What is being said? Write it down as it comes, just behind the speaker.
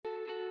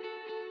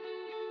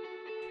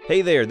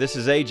Hey there, this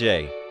is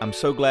AJ. I'm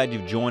so glad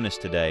you've joined us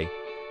today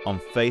on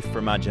Faith for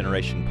My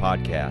Generation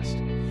podcast.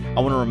 I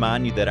want to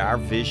remind you that our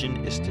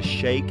vision is to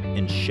shake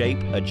and shape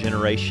a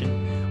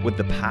generation with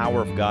the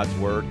power of God's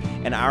Word,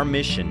 and our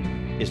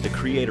mission is to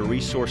create a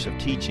resource of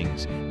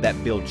teachings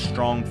that build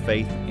strong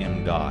faith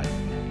in God.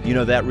 You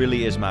know, that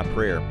really is my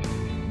prayer,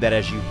 that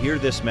as you hear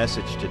this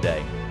message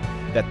today,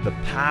 that the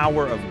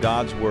power of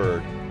God's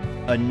Word,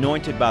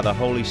 anointed by the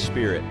Holy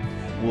Spirit,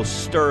 will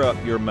stir up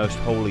your most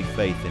holy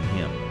faith in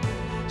Him,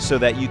 so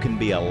that you can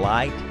be a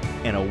light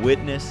and a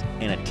witness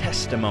and a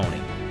testimony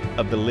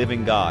of the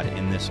living God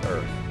in this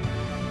earth.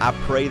 I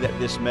pray that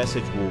this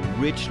message will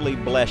richly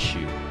bless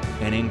you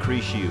and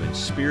increase you in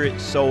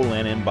spirit, soul,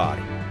 and in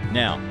body.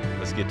 Now,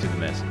 let's get to the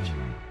message.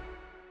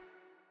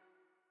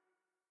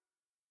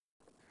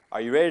 Are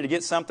you ready to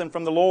get something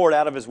from the Lord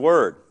out of His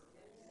Word?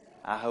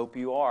 I hope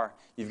you are.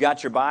 You've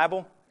got your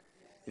Bible.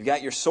 You've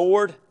got your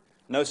sword.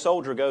 No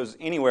soldier goes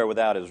anywhere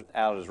without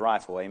his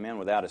rifle, amen,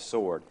 without his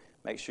sword.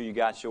 Make sure you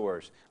got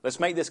yours. Let's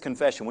make this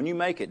confession. When you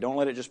make it, don't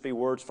let it just be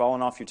words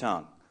falling off your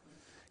tongue,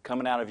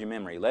 coming out of your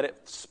memory. Let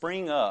it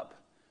spring up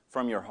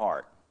from your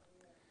heart.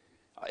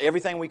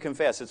 Everything we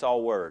confess, it's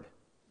all Word.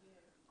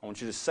 I want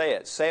you to say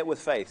it. Say it with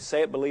faith.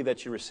 Say it, believe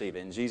that you receive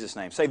it in Jesus'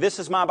 name. Say, this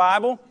is my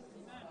Bible.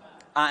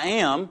 I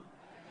am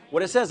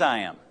what it says I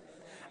am.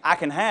 I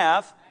can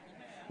have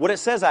what it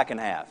says I can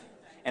have.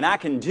 And I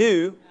can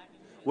do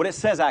what it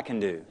says I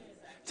can do.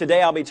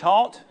 Today I'll be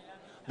taught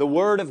the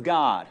Word of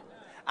God.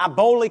 I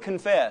boldly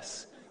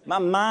confess, my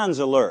mind's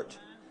alert,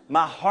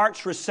 my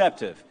heart's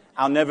receptive,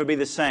 I'll never be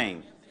the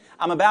same.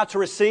 I'm about to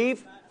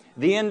receive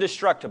the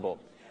indestructible,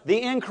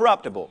 the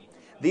incorruptible,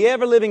 the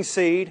ever-living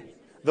seed,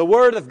 the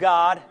Word of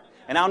God,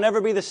 and I'll never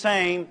be the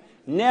same,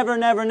 never,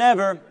 never,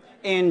 never.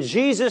 In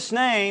Jesus'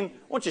 name,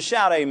 won't you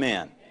shout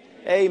amen?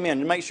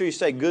 Amen. Make sure you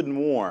stay good and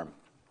warm.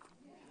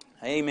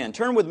 Amen.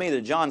 Turn with me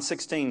to John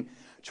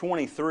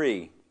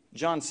 16:23.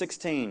 John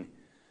 16,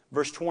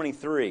 verse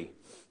 23.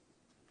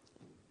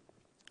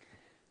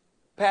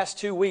 Past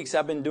 2 weeks,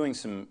 I've been doing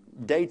some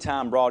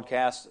daytime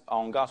broadcasts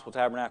on Gospel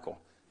Tabernacle,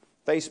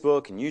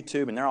 Facebook and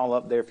YouTube, and they're all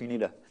up there. If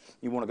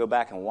you want to go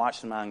back and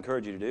watch them, I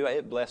encourage you to do.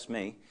 It blessed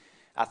me.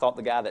 I thought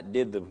the guy that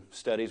did the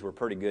studies were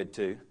pretty good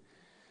too.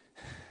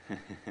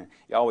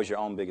 You're always your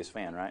own biggest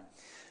fan, right?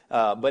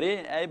 But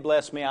it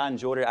blessed me. I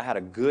enjoyed it. I had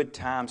a good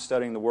time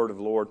studying the Word of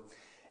the Lord,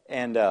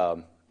 and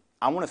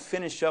I want to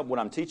finish up what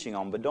I'm teaching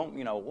on. But don't,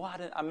 why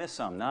did I miss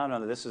something?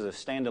 No. This is a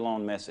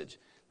standalone message.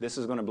 This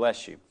is going to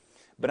bless you.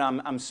 But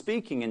I'm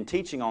speaking and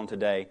teaching on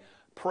today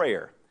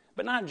prayer.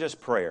 But not just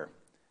prayer,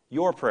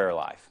 your prayer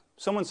life.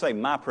 Someone say,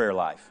 my prayer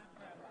life.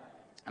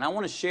 And I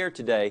want to share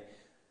today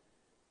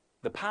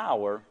the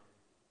power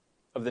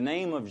of the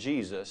name of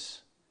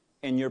Jesus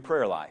in your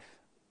prayer life.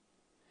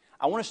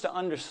 I want us to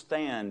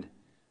understand,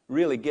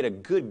 really get a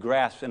good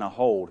grasp and a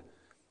hold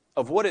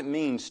of what it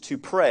means to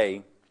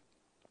pray,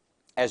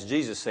 as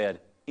Jesus said,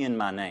 in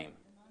my name.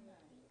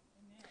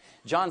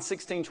 John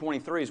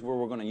 16:23 is where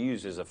we're going to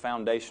use as a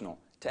foundational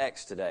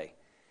text today.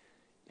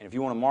 And if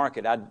you want to mark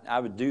it, I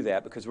would do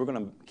that, because we're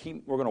going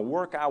to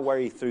work our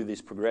way through this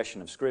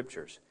progression of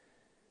scriptures.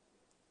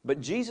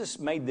 But Jesus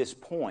made this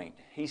point.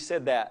 He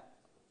said that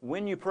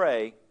when you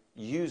pray,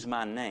 use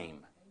my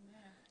name.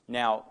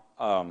 Amen.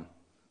 Now,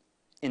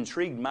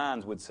 intrigued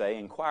minds would say,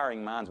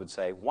 inquiring minds would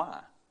say, why?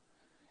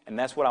 And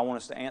that's what I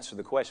want us to answer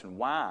the question.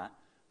 Why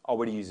are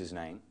we to use His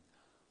name?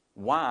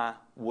 Why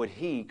would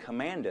He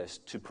command us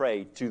to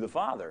pray to the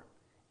Father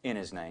in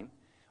His name?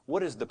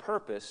 What is the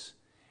purpose?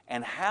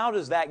 And how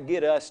does that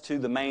get us to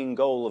the main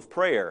goal of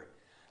prayer?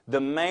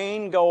 The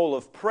main goal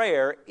of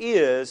prayer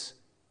is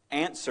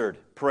answered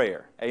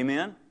prayer.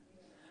 Amen?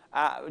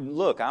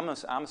 Look, I'm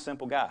a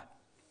simple guy.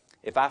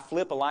 If I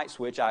flip a light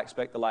switch, I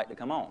expect the light to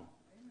come on.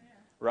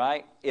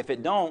 Right? If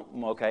it don't,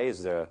 okay,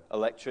 is the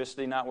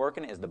electricity not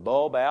working? Is the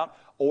bulb out?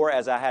 Or,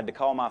 as I had to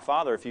call my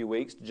father a few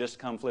weeks to just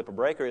come flip a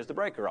breaker, is the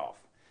breaker off?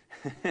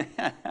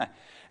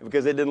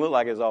 Because it didn't look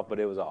like it was off, but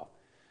it was off.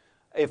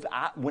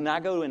 When I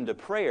go into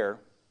prayer,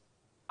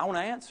 I want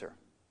to answer.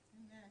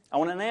 Amen. I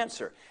want an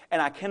answer.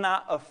 And I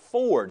cannot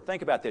afford,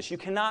 think about this, you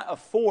cannot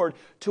afford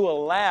to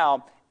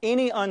allow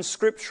any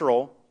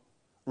unscriptural,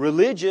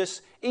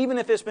 religious, even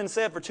if it's been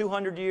said for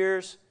 200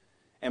 years,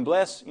 and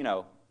bless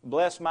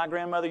my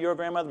grandmother, your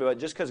grandmother, but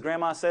just because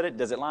grandma said it,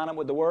 does it line up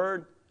with the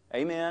Word?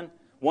 Amen.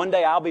 One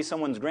day I'll be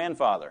someone's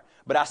grandfather,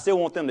 but I still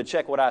want them to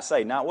check what I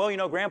say. Not,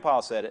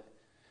 Grandpa said it.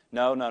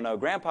 No.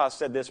 Grandpa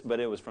said this, but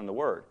it was from the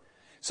Word.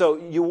 So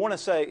you want to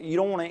say, you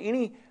don't want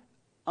any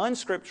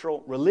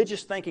unscriptural,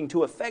 religious thinking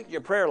to affect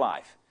your prayer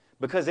life,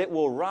 because it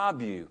will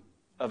rob you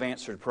of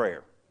answered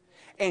prayer.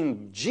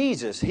 And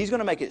Jesus, He's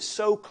going to make it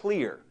so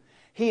clear.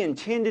 He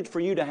intended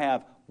for you to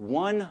have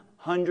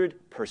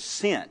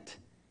 100%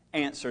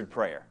 answered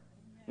prayer,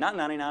 not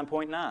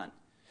 99.9.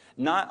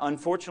 Not,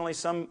 unfortunately,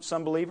 some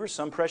believers,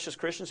 some precious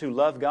Christians who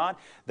love God,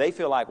 they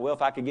feel like, well,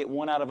 if I could get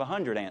 1 out of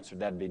 100 answered,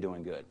 that'd be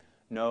doing good.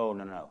 No.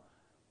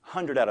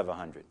 100 out of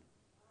 100.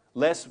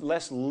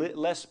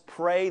 Let's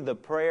pray the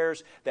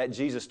prayers that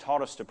Jesus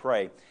taught us to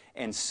pray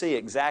and see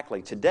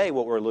exactly today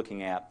what we're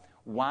looking at,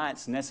 why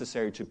it's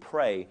necessary to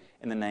pray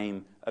in the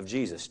name of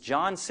Jesus.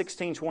 John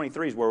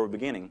 16:23 is where we're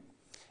beginning.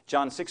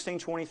 John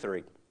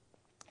 16:23.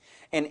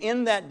 And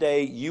in that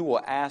day you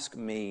will ask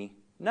me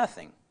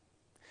nothing.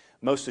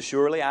 Most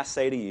assuredly I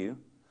say to you,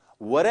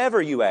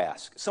 whatever you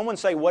ask. Someone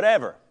say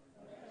whatever.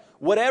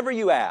 Whatever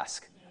you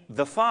ask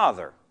the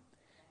Father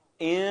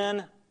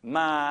in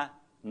my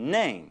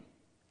name,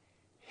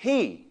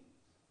 He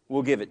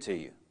will give it to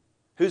you.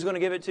 Who's going to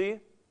give it to you?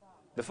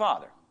 The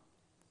Father.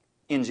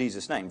 In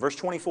Jesus' name. Verse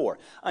 24.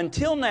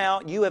 Until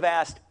now you have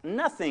asked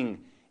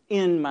nothing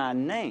in my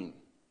name.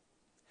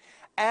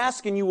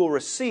 Ask and you will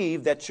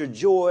receive, that your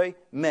joy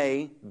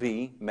may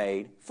be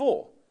made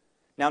full.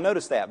 Now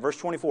notice that. Verse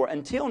 24.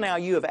 Until now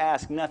you have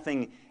asked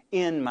nothing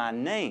in my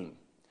name.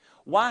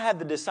 Why have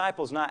the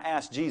disciples not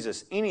asked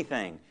Jesus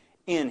anything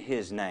in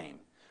His name?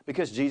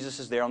 Because Jesus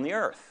is there on the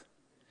earth.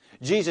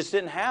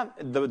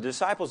 The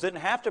disciples didn't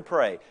have to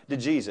pray to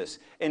Jesus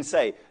and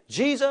say,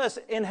 Jesus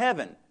in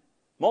heaven,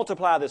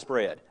 multiply this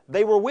bread.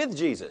 They were with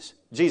Jesus.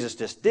 Jesus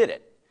just did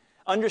it.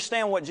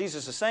 Understand what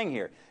Jesus is saying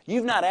here.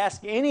 You've not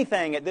asked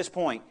anything at this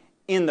point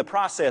in the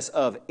process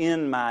of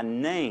in my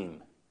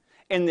name,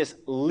 in this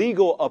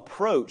legal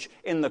approach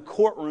in the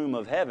courtroom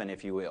of heaven,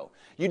 if you will.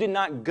 You did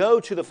not go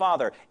to the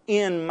Father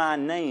in my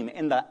name,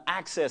 in the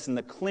access and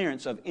the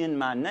clearance of in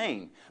my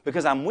name,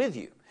 because I'm with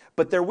you.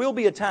 But there will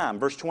be a time,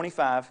 verse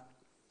 25,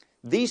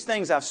 these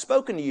things I've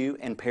spoken to you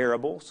in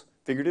parables,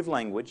 figurative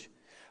language,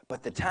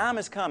 but the time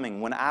is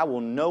coming when I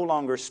will no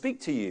longer speak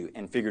to you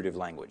in figurative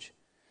language,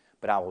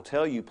 but I will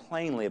tell you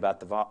plainly about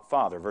the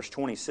Father. Verse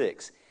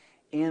 26,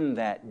 in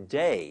that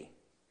day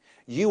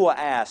you will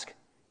ask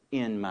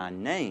in my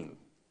name.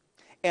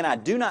 And I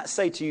do not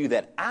say to you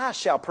that I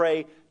shall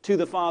pray to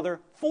the Father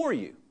for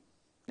you.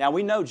 Now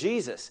we know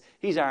Jesus.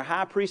 He's our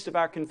high priest of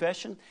our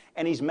confession,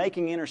 and He's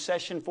making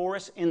intercession for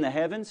us in the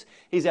heavens.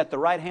 He's at the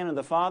right hand of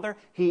the Father.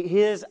 He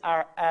is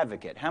our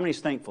advocate. How many is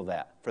thankful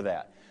for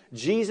that?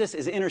 Jesus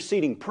is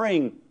interceding,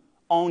 praying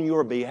on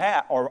your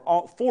behalf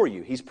or for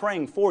you. He's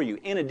praying for you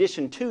in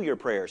addition to your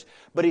prayers,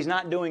 but He's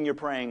not doing your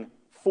praying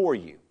for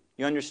you.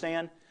 You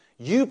understand?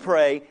 You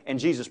pray, and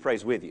Jesus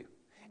prays with you.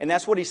 And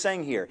that's what He's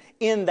saying here.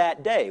 In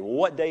that day. Well,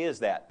 what day is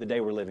that? The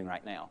day we're living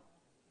right now.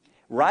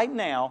 Right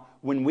now,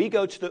 when we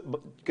go to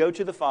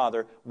the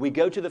Father, we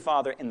go to the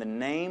Father in the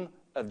name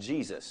of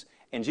Jesus.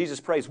 And Jesus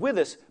prays with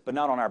us, but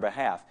not on our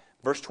behalf.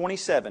 Verse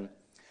 27,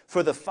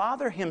 for the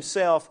Father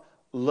Himself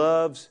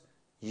loves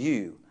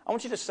you. I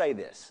want you to say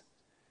this.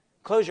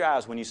 Close your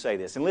eyes when you say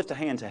this and lift a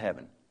hand to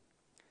heaven.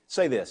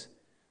 Say this.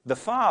 The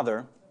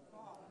Father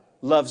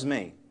loves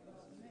me.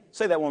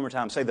 Say that one more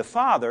time. Say, the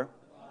Father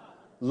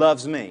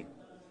loves me.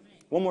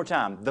 One more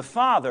time. The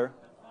Father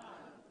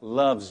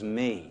loves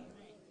me.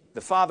 The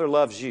Father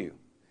loves you.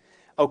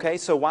 Okay,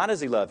 so why does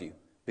He love you?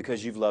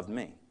 Because you've loved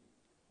me.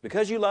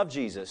 Because you love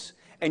Jesus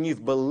and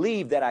you've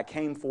believed that I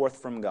came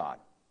forth from God.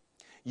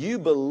 You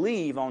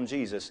believe on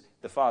Jesus,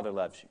 the Father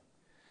loves you.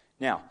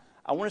 Now,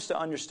 I want us to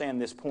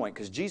understand this point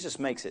because Jesus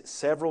makes it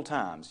several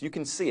times. You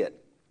can see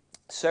it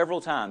several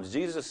times.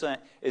 Jesus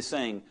is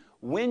saying,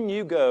 when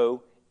you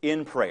go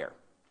in prayer,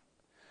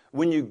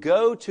 when you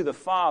go to the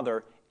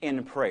Father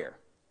in prayer,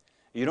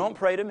 you don't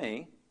pray to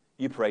me,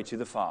 you pray to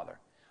the Father.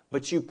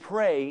 But you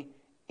pray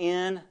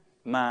in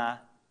my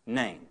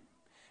name.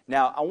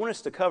 Now, I want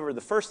us to cover,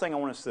 the first thing I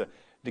want us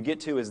to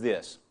get to is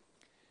this.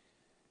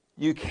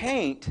 You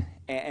can't,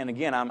 and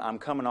again, I'm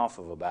coming off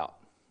of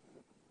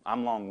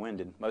I'm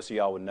long-winded. Most of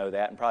y'all would know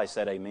that and probably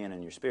said amen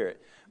in your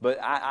spirit. But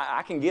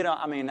I can get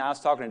on, I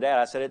was talking to Dad,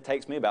 I said it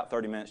takes me about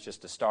 30 minutes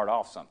just to start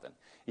off something,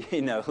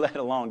 let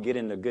alone get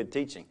into good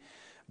teaching.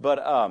 But,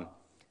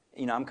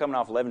 I'm coming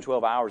off 11,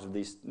 12 hours of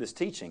this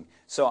teaching.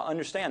 So I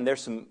understand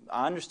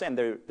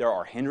there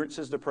are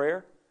hindrances to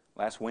prayer.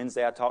 Last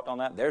Wednesday I talked on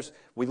that.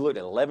 We looked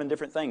at 11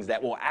 different things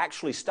that will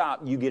actually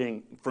stop you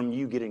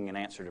getting an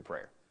answer to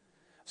prayer.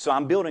 So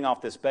I'm building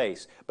off this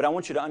base. But I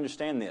want you to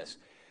understand this.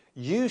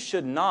 You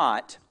should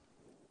not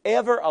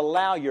ever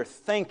allow your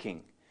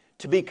thinking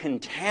to be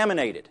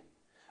contaminated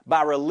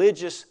by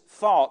religious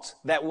thoughts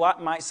that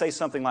might say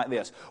something like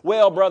this.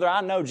 Well, brother,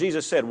 I know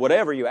Jesus said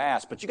whatever you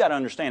ask, but you got to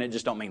understand it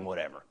just don't mean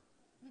whatever.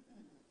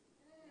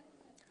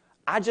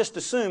 I just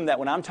assume that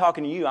when I'm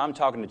talking to you, I'm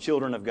talking to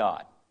children of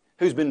God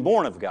who's been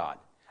born of God.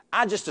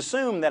 I just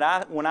assume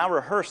that when I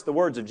rehearse the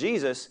words of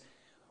Jesus,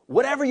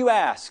 whatever you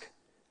ask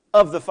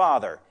of the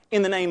Father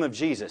in the name of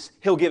Jesus,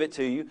 He'll give it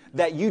to you.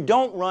 That you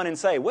don't run and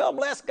say, well,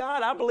 bless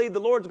God, I believe the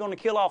Lord's going to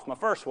kill off my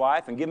first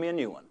wife and give me a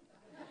new one.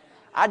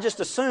 I just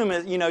assume,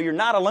 you're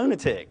not a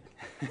lunatic.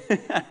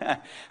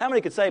 How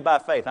many could say by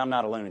faith, I'm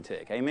not a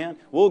lunatic? Amen?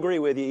 We'll agree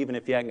with you even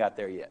if you haven't got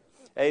there yet.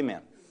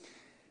 Amen.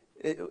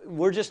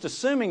 We're just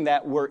assuming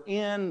that we're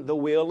in the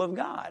will of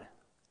God,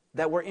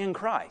 that we're in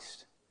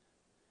Christ.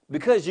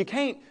 Because you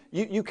can't.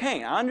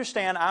 I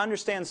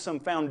understand some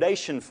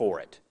foundation for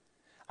it.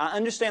 I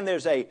understand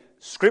there's a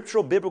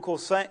scriptural, biblical,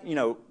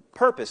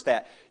 purpose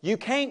that you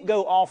can't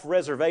go off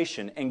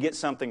reservation and get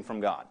something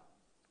from God.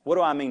 What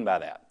do I mean by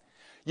that?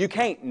 You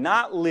can't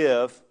not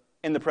live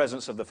in the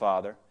presence of the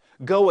Father,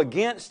 go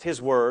against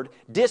His Word,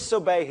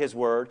 disobey His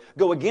Word,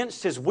 go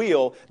against His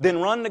will, then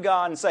run to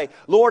God and say,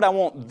 Lord, I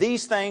want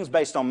these things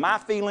based on my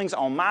feelings,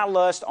 on my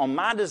lust, on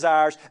my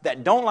desires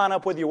that don't line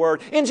up with your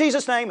Word. In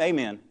Jesus' name,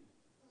 amen.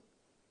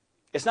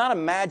 It's not a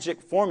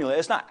magic formula.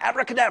 It's not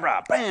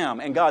abracadabra, bam,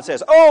 and God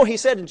says, oh, He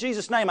said in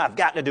Jesus' name, I've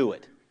got to do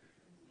it.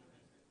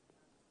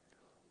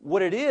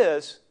 What it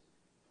is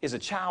a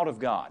child of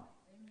God,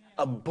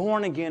 a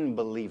born-again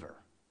believer.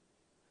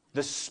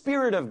 The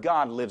Spirit of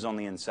God lives on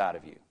the inside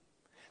of you.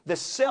 The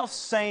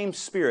self-same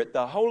Spirit,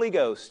 the Holy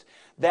Ghost,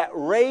 that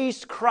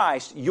raised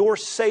Christ, your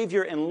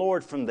Savior and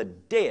Lord, from the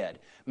dead,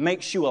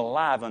 makes you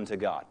alive unto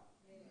God.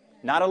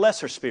 Not a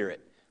lesser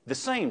spirit, the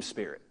same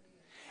Spirit.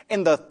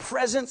 And the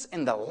presence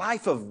and the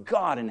life of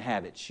God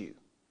inhabits you.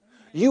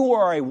 You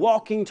are a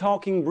walking,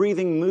 talking,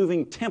 breathing,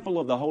 moving temple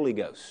of the Holy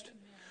Ghost.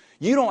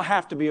 You don't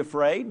have to be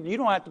afraid. You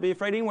don't have to be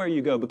afraid anywhere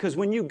you go, because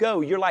when you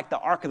go, you're like the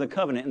Ark of the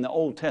Covenant in the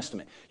Old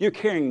Testament. You're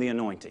carrying the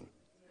anointing.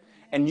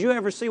 And you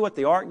ever see what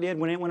the ark did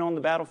when it went on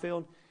the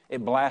battlefield?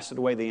 It blasted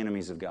away the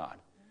enemies of God.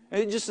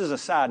 And just as a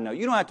side note,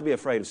 you don't have to be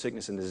afraid of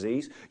sickness and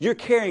disease. You're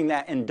carrying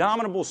that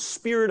indomitable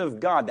Spirit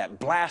of God that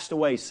blasts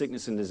away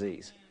sickness and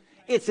disease.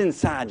 It's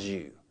inside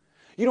you.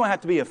 You don't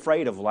have to be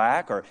afraid of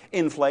lack or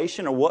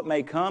inflation or what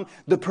may come.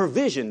 The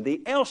provision,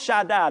 the El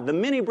Shaddai, the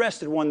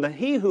many-breasted one,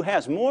 He who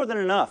has more than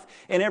enough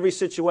in every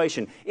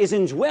situation is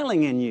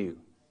indwelling in you.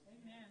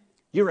 Amen.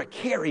 You're a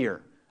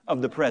carrier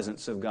of the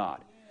presence of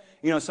God.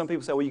 You know, some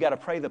people say, well, you got to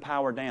pray the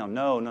power down.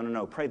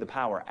 No. Pray the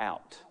power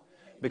out,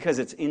 because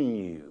it's in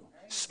you.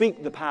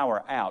 Speak the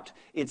power out.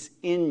 It's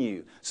in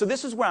you. So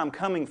this is where I'm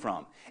coming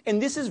from.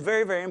 And this is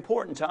very, very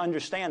important to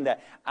understand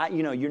that,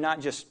 you're not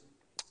just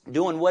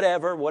doing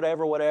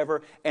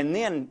whatever, and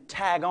then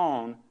tag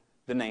on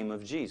the name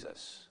of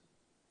Jesus,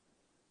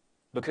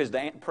 because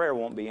the prayer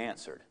won't be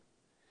answered.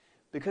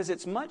 Because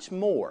it's much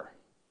more.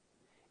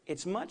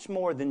 It's much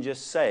more than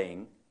just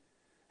saying,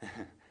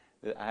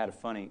 I had a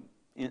funny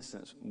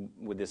instance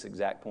with this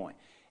exact point.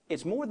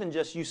 It's more than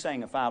just you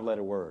saying a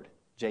 5-letter word,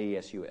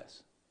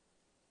 J-E-S-U-S.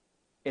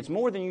 It's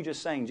more than you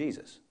just saying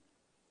Jesus.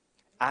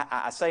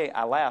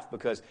 I laugh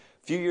because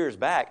a few years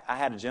back, I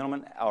had a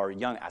gentleman, or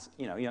young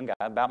guy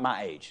about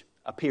my age,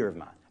 a peer of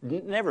mine.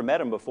 Never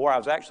met him before. I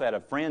was actually at a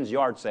friend's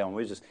yard sale, and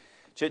we were just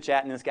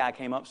chit-chatting. This guy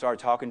came up, started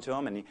talking to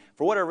him, and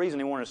for whatever reason,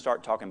 he wanted to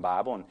start talking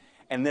Bible,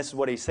 and this is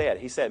what he said.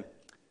 He said,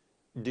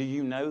 do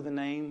you know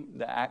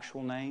the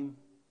actual name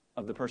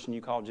of the person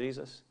you call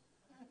Jesus?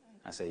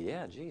 I said,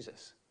 yeah,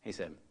 Jesus. He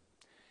said,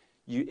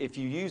 if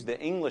you use the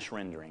English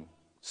rendering,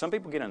 some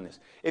people get on this.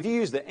 If you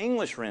use the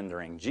English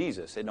rendering,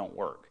 Jesus, it don't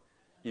work.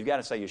 You've got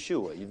to say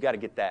Yeshua. You've got to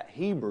get that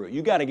Hebrew.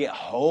 You've got to get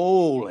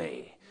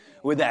holy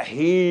with that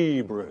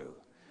Hebrew.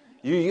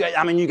 You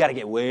got to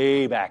get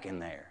way back in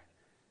there.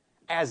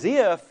 As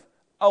if,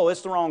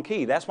 it's the wrong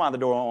key. That's why the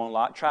door won't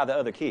lock. Try the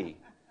other key.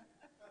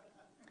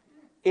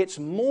 It's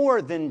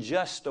more than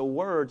just a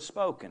word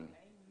spoken.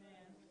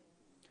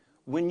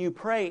 When you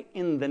pray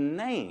in the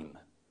name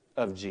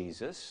of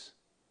Jesus,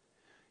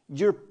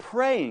 you're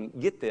praying,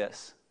 get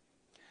this,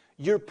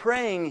 you're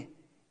praying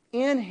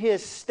in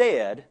His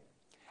stead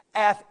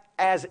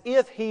as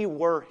if He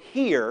were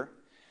here,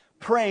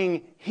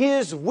 praying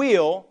His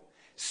will,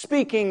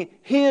 speaking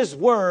His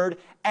word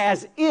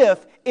as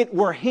if it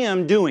were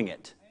Him doing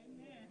it.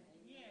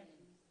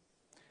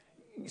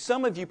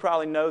 Some of you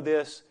probably know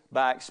this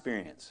by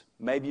experience.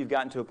 Maybe you've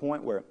gotten to a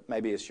point where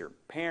maybe it's your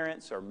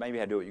parents, or maybe you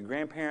had to do it with your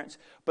grandparents,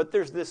 but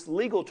there's this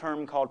legal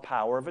term called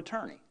power of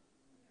attorney.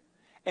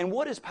 And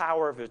what is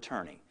power of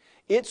attorney?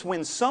 It's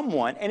when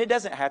someone, and it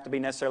doesn't have to be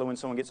necessarily when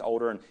someone gets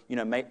older, and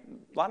a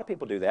lot of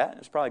people do that.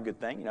 It's probably a good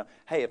thing.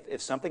 Hey,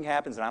 if something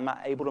happens and I'm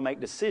not able to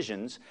make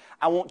decisions,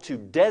 I want to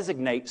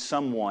designate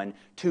someone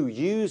to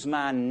use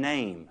my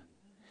name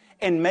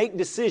and make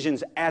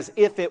decisions as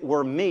if it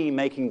were me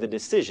making the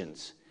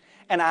decisions.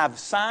 And I've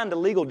signed a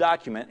legal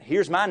document.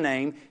 Here's my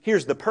name.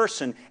 Here's the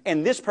person.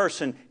 And this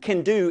person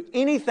can do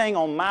anything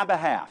on my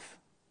behalf.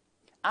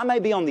 I may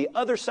be on the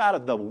other side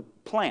of the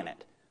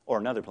planet, or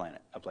another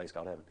planet, a place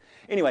called heaven.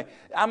 Anyway,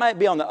 I might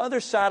be on the other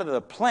side of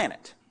the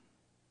planet.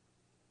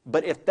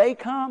 But if they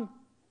come,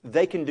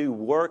 they can do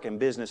work and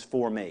business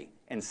for me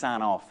and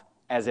sign off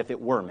as if it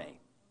were me.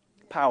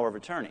 Power of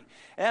attorney.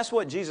 And that's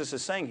what Jesus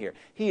is saying here.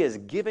 He has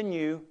given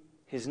you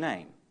His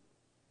name,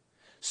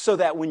 so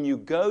that when you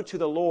go to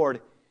the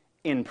Lord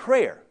in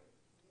prayer,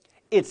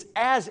 it's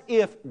as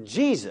if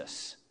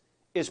Jesus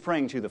is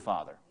praying to the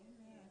Father.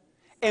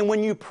 And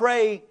when you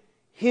pray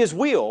His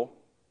will,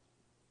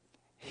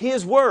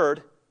 His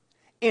word,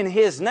 in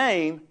His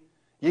name,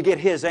 you get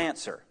His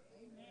answer,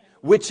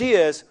 which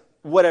is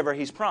whatever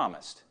He's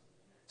promised.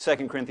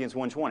 2 Corinthians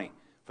 1:20,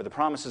 for the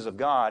promises of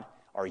God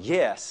are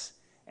yes,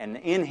 and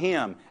in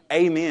Him,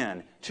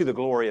 amen, to the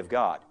glory of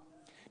God.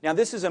 Now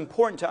this is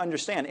important to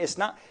understand. It's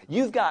not,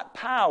 you've got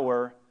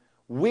power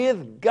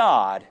with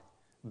God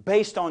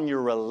based on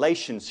your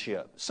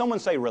relationship. Someone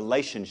say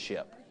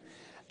relationship.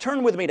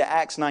 Turn with me to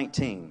Acts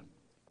 19.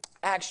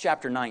 Acts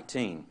chapter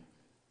 19.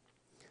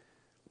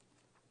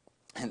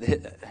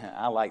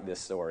 I like this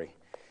story.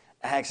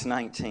 Acts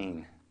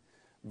 19,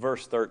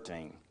 verse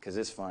 13, because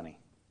it's funny.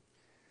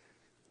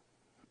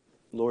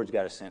 Lord's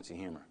got a sense of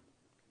humor.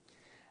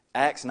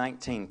 Acts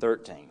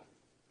 19:13.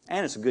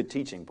 And it's a good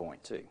teaching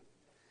point, too.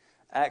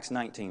 Acts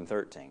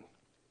 19:13.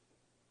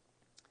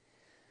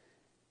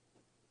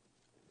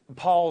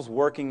 Paul's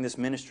working this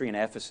ministry in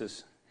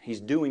Ephesus. He's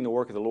doing the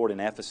work of the Lord in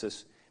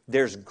Ephesus.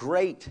 There's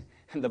great,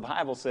 the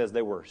Bible says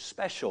there were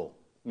special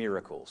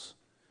miracles.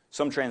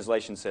 Some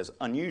translation says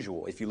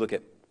unusual. If you look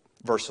at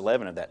verse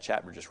 11 of that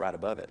chapter, just right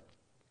above it.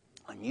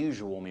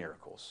 Unusual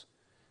miracles.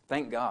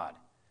 Thank God.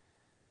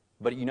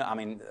 But,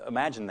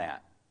 imagine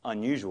that.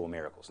 Unusual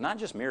miracles. Not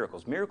just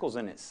miracles. Miracles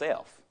in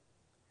itself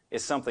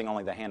is something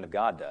only the hand of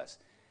God does.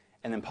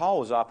 And then Paul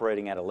was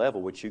operating at a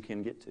level which you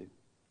can get to.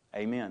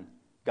 Amen.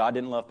 God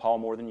didn't love Paul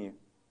more than you.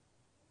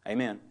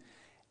 Amen.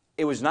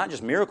 It was not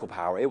just miracle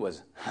power. It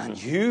was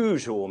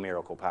unusual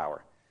miracle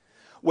power.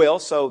 Well,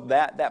 so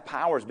that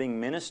power is being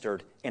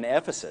ministered in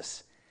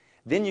Ephesus.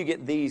 Then you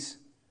get these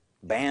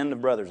band of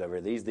brothers over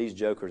here, these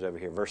jokers over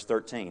here, verse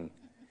 13.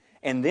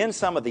 And then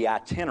some of the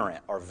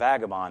itinerant, or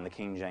vagabond, the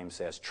King James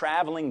says,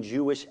 traveling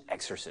Jewish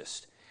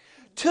exorcists,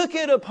 took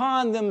it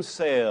upon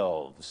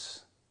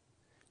themselves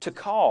to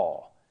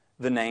call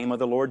the name of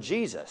the Lord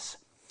Jesus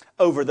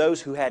over those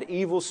who had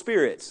evil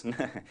spirits,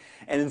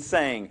 and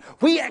saying,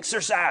 we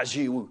exorcise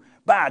you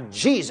by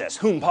Jesus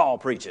whom Paul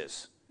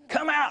preaches.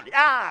 Come out,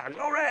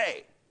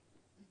 glory!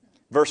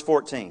 Verse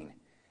 14,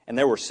 and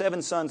there were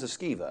 7 sons of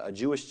Sceva, a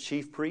Jewish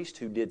chief priest,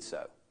 who did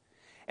so.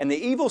 And the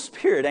evil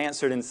spirit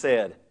answered and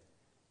said,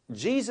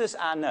 Jesus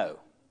I know,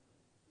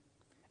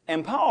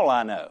 and Paul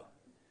I know,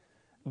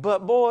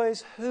 but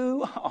boys,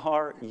 who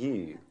are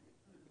you?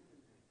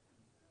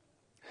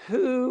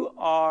 Who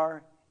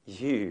are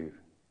you?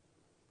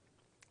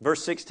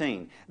 Verse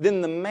 16,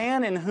 then the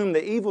man in whom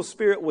the evil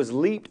spirit was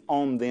leaped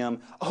on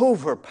them,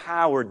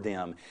 overpowered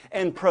them,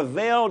 and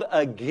prevailed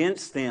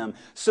against them,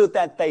 so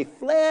that they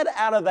fled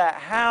out of that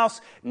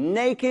house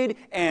naked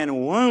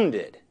and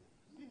wounded.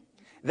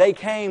 They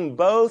became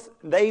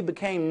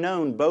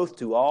known both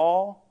to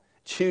all,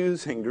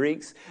 Jews and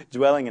Greeks,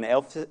 dwelling in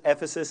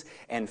Ephesus,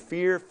 and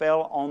fear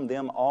fell on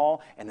them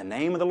all, and the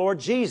name of the Lord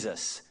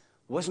Jesus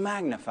was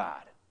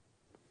magnified.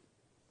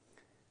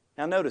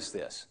 Now notice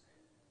this.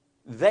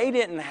 They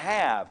didn't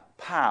have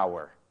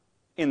power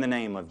in the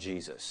name of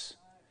Jesus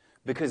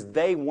because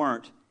they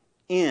weren't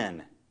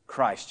in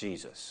Christ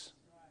Jesus.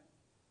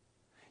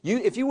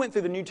 If you went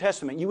through the New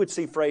Testament, you would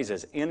see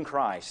phrases, in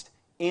Christ,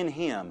 in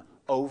Him,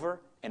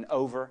 over and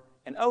over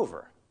and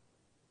over.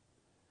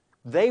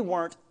 They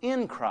weren't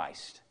in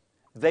Christ.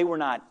 They were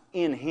not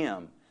in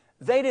Him.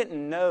 They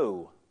didn't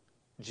know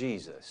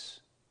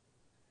Jesus.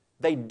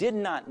 They did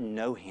not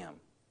know Him.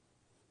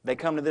 They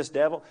come to this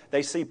devil.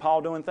 They see Paul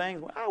doing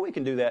things. Well, we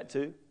can do that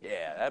too.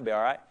 Yeah, that'd be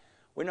all right.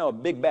 We know a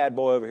big bad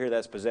boy over here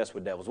that's possessed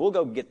with devils. We'll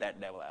go get that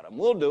devil out of him.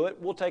 We'll do it.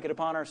 We'll take it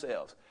upon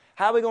ourselves.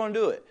 How are we going to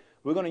do it?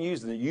 We're going to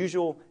use the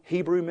usual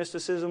Hebrew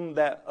mysticism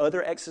that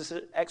other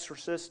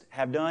exorcists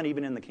have done,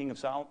 even in the Kingdom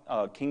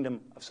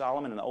of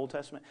Solomon in the Old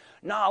Testament.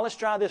 No, let's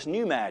try this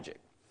new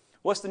magic.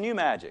 What's the new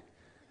magic?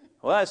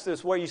 Well, that's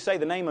this where you say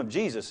the name of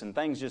Jesus and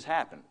things just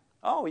happen.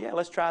 Oh, yeah,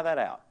 let's try that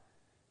out.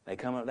 They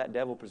come up to that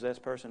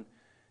devil-possessed person.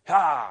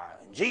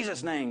 In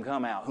Jesus' name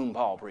come out, whom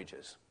Paul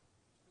preaches.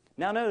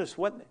 Now notice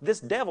what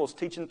this devil's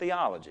teaching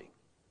theology.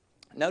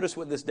 Notice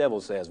what this devil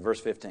says, verse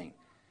 15.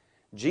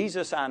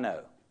 Jesus I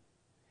know,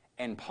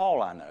 and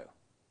Paul I know,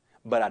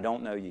 but I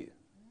don't know you.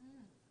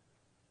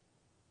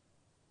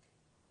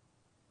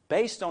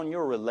 Based on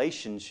your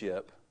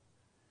relationship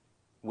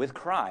with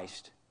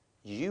Christ,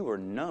 you are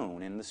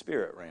known in the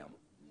spirit realm.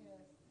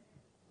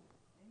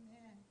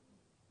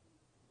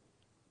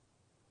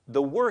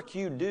 The work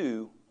you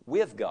do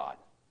with God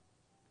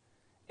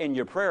in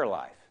your prayer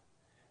life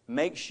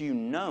makes you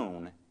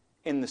known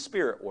in the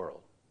spirit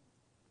world.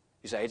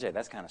 You say, AJ,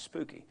 that's kind of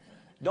spooky.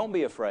 Don't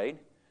be afraid,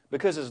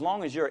 because as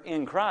long as you're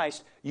in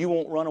Christ, you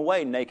won't run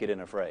away naked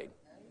and afraid.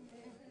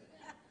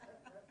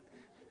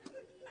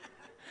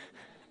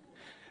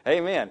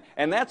 Amen.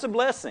 And that's a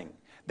blessing.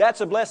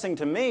 That's a blessing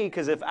to me,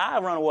 because if I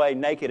run away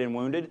naked and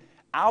wounded,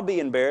 I'll be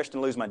embarrassed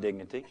and lose my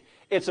dignity.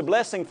 It's a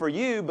blessing for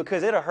you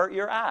because it'll hurt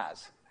your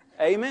eyes.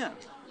 Amen.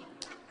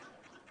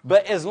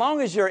 But as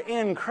long as you're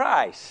in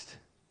Christ,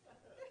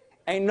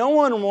 ain't no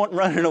one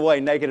running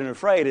away naked and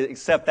afraid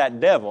except that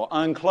devil,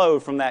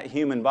 unclothed from that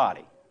human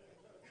body.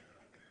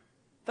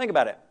 Think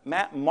about it.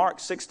 Mark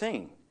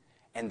 16.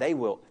 And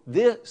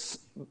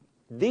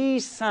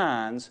these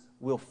signs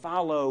will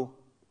follow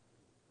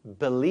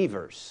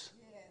believers.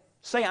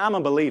 Say, I'm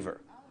a believer.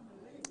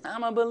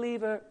 I'm a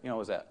believer. You know,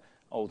 what was that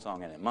old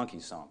song in it?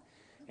 Monkey's song.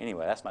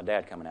 Anyway, that's my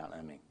dad coming out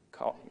at me,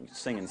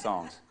 singing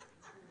songs.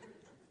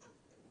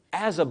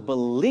 As a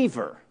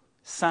believer,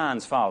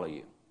 signs follow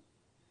you.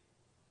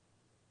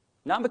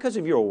 Not because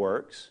of your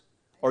works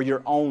or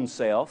your own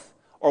self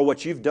or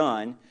what you've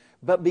done,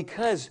 but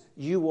because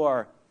you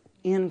are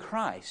in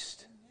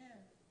Christ.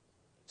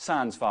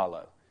 Signs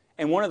follow.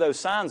 And one of those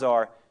signs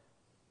are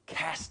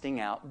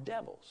casting out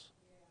devils.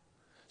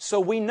 So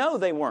we know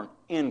they weren't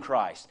in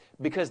Christ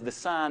because the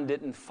sign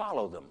didn't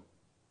follow them.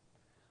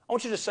 I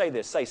want you to say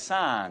this. Say,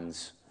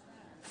 signs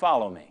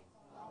follow me.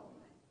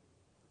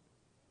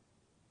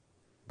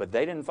 But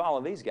they didn't follow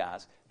these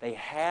guys. They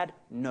had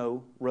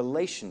no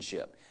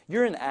relationship.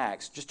 You're in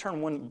Acts. Just turn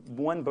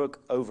one book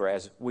over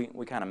as we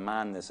kind of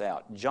mine this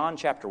out. John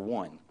chapter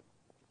 1.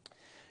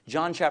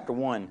 John chapter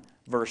 1,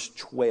 verse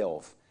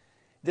 12.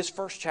 This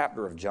first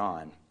chapter of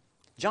John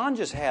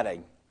just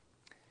had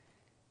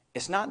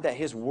it's not that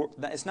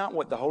it's not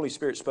what the Holy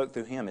Spirit spoke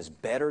through him is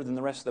better than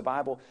the rest of the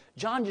Bible.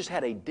 John just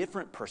had a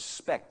different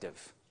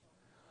perspective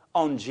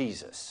on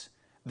Jesus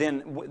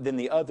than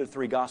the other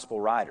three gospel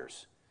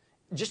writers.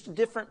 Just a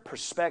different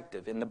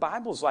perspective. And the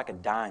Bible's like a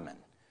diamond.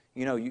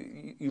 You know,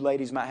 you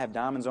ladies might have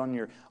diamonds on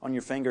your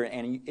finger,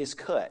 and it's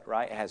cut,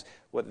 right? It has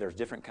there's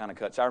different kind of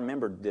cuts. I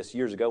remember this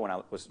years ago when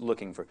I was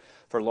looking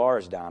for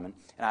Laura's diamond,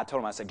 and I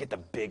told them, I said, get the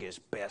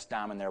biggest, best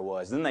diamond there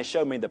was. Then they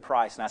showed me the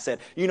price, and I said,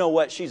 you know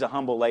what? She's a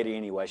humble lady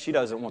anyway. She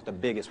doesn't want the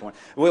biggest one.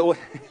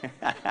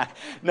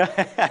 No,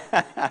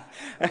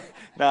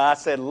 I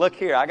said, look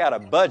here, I got a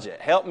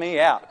budget. Help me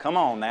out. Come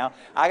on now.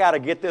 I got to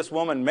get this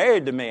woman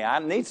married to me. I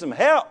need some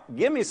help.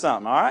 Give me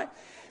something, all right?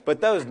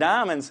 But those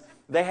diamonds,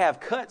 they have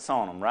cuts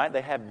on them, right?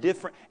 They have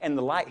different, and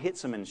the light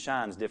hits them and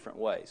shines different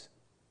ways.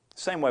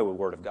 Same way with the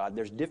Word of God.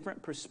 There's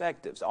different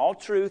perspectives. All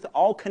truth,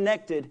 all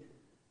connected,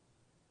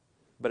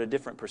 but a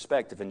different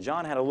perspective. And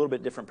John had a little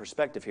bit different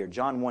perspective here.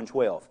 John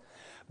 1:12.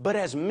 But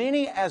as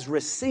many as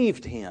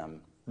received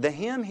Him, the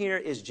Him here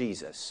is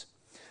Jesus.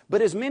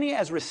 But as many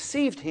as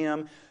received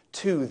Him,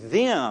 to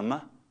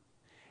them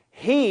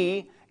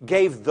He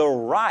gave the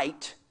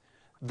right,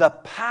 the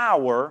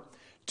power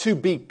to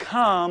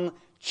become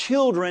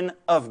children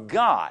of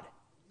God,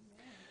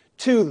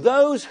 to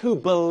those who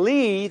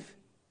believe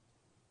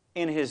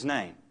in His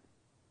name.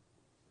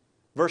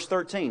 Verse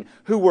 13,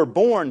 who were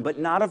born but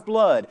not of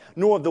blood,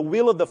 nor of the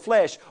will of the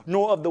flesh,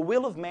 nor of the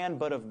will of man,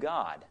 but of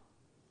God.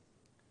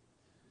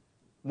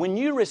 When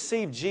you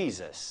receive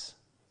Jesus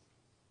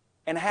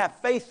and have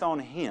faith on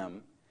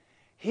Him,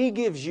 He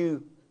gives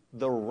you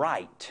the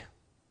right,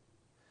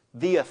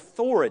 the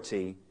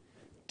authority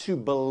to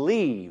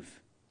believe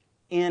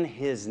in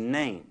His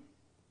name.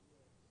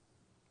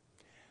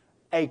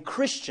 A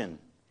Christian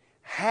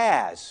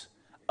has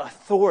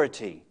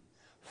authority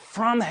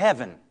from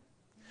heaven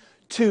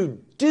to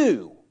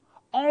do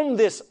on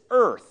this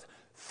earth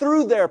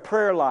through their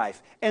prayer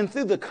life and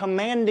through the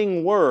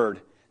commanding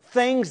word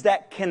things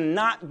that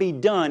cannot be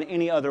done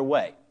any other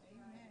way.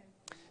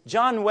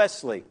 John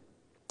Wesley,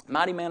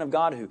 mighty man of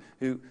God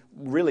who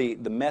really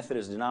the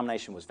Methodist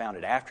denomination was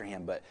founded after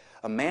him, but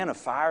a man of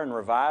fire and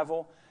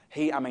revival.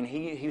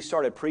 He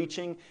started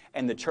preaching,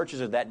 and the churches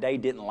of that day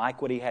didn't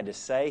like what he had to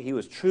say. He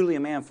was truly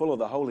a man full of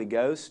the Holy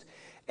Ghost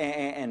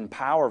and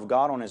power of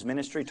God on his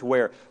ministry, to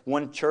where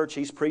one church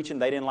he's preaching,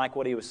 they didn't like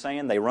what he was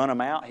saying. They run him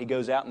out. He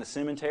goes out in the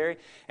cemetery,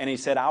 and he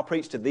said, I'll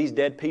preach to these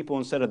dead people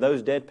instead of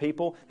those dead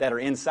people that are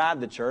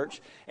inside the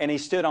church. And he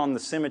stood on the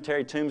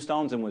cemetery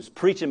tombstones and was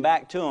preaching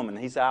back to them. And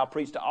he said, I'll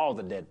preach to all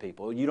the dead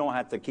people. You don't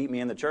have to keep me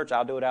in the church.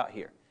 I'll do it out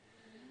here.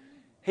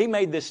 He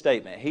made this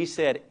statement. He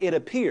said, it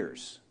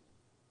appears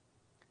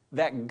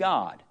that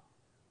God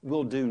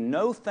will do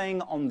no thing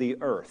on the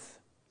earth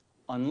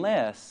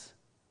unless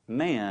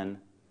man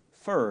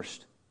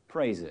first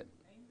prays it.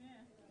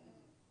 Amen.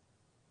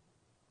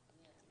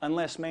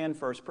 Unless man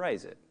first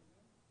prays it.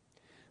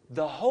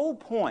 The whole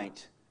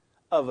point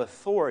of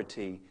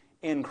authority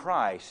in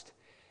Christ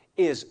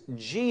is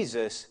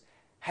Jesus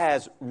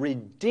has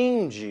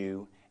redeemed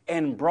you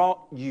and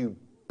brought you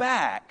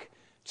back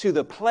to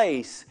the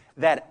place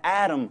that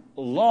Adam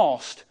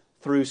lost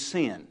through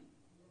sin.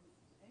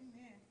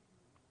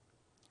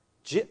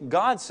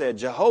 God said,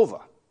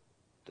 Jehovah,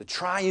 the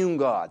triune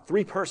God,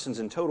 three persons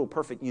in total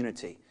perfect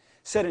unity,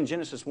 said in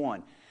Genesis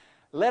 1,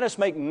 let us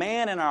make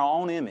man in our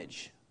own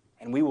image,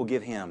 and we will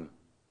give him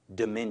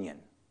dominion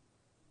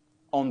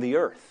on the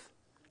earth.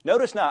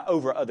 Notice not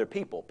over other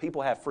people.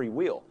 People have free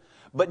will,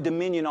 but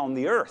dominion on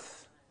the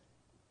earth.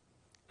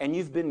 And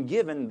you've been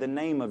given the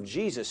name of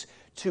Jesus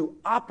to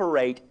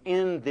operate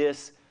in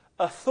this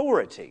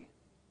authority.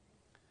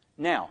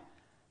 Now,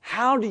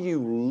 how do you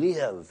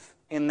live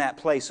in that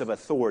place of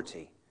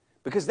authority?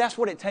 Because that's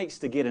what it takes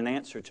to get an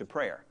answer to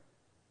prayer.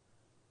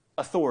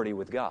 Authority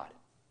with God.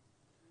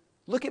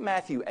 Look at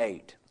Matthew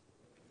 8.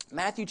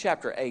 Matthew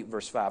chapter 8,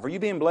 verse 5. Are you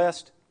being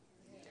blessed?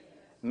 Yes.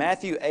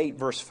 Matthew 8,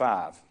 verse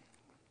 5.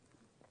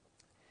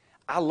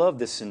 I love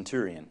this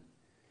centurion.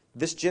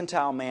 This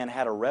Gentile man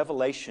had a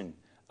revelation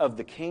of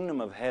the kingdom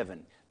of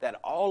heaven that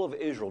all of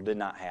Israel did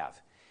not have.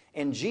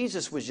 And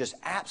Jesus was just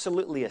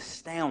absolutely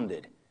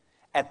astounded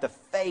at the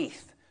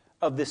faith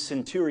of this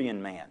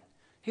centurion man.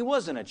 He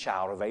wasn't a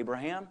child of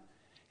Abraham.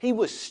 He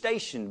was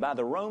stationed by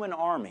the Roman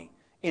army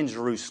in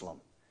Jerusalem.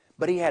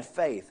 But he had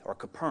faith, or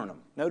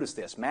Capernaum. Notice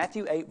this,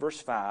 Matthew 8,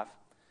 verse 5.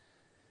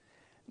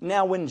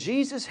 Now when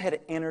Jesus had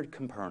entered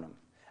Capernaum,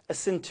 a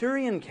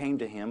centurion came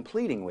to him,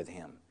 pleading with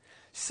him,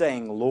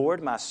 saying,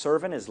 Lord, my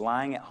servant is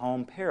lying at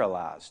home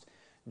paralyzed,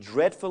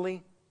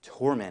 dreadfully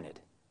tormented.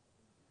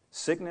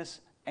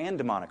 Sickness, and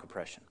demonic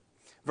oppression.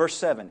 Verse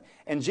 7,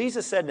 and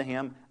Jesus said to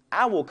him,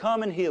 I will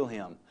come and heal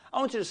him. I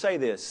want you to say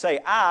this. Say,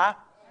 I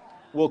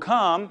will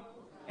come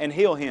and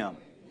heal him.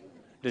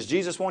 Does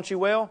Jesus want you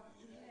well?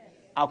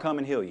 I'll come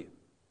and heal you.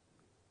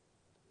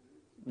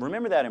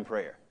 Remember that in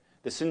prayer.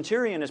 The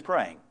centurion is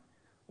praying.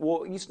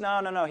 Well,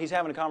 no. He's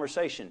having a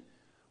conversation.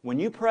 When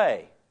you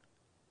pray,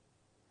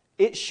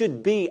 it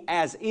should be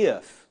as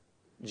if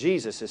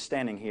Jesus is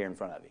standing here in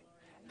front of you,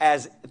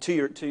 as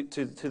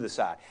to the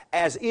side,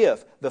 as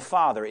if the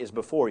Father is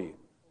before you.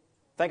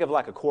 Think of it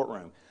like a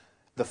courtroom.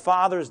 The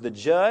Father's the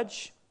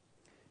judge,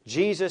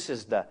 Jesus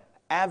is the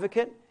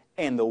advocate,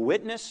 and the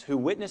witness who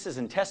witnesses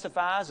and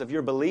testifies of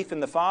your belief in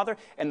the Father,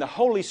 and the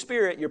Holy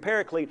Spirit, your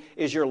paraclete,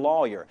 is your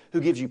lawyer who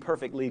gives you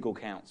perfect legal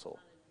counsel.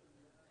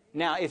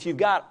 Now, if you've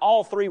got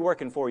all three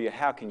working for you,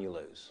 how can you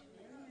lose?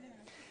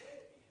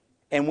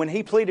 And when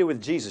he pleaded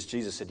with Jesus,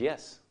 Jesus said,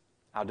 yes,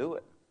 I'll do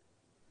it.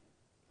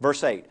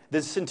 Verse 8,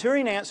 the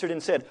centurion answered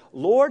and said,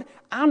 Lord,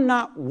 I'm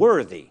not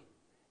worthy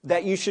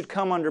that you should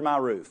come under my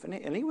roof.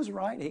 And he was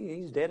right.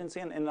 He's dead in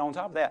sin. And on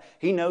top of that,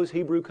 he knows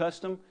Hebrew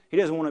custom. He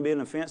doesn't want to be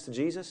an offense to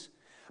Jesus.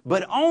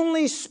 But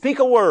only speak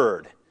a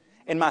word,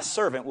 and my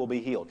servant will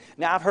be healed.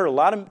 Now, I've heard a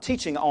lot of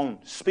teaching on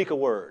speak a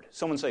word.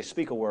 Someone say,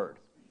 speak a word.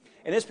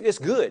 And it's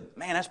good.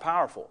 Man, that's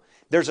powerful.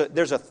 There's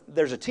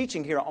a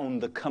teaching here on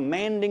the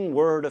commanding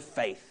word of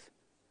faith.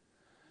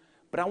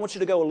 But I want you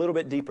to go a little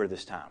bit deeper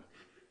this time.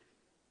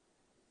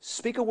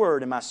 Speak a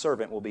word, and my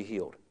servant will be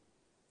healed.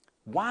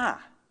 Why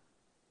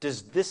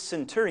does this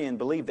centurion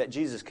believe that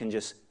Jesus can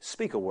just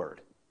speak a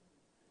word?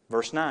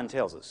 Verse 9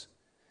 tells us,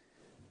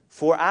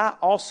 for I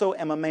also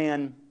am a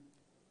man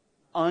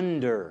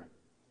under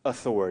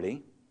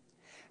authority,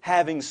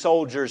 having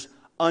soldiers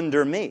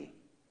under me.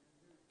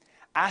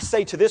 I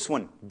say to this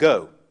one,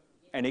 go,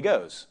 and he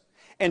goes.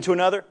 And to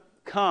another,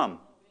 come,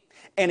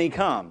 and he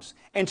comes.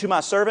 And to my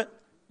servant,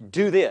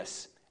 do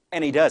this,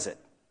 and he does it.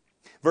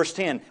 Verse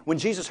 10, when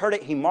Jesus heard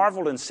it, he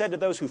marveled and said to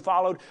those who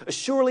followed,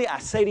 surely I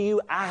say to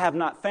you, I have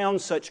not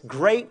found such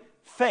great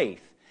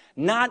faith,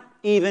 not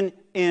even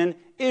in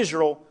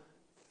Israel.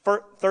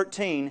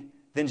 13,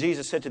 then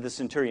Jesus said to the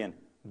centurion,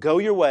 go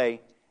your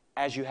way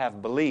as you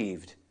have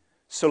believed,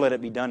 so let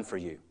it be done for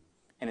you.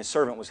 And his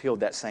servant was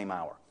healed that same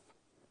hour.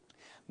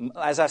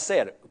 As I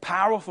said,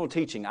 powerful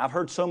teaching. I've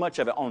heard so much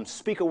of it on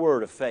speak a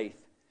word of faith.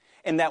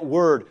 And that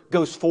word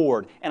goes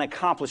forward and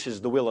accomplishes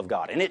the will of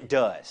God. And it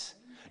does.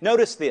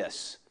 Notice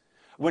this.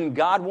 When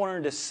God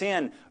wanted to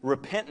send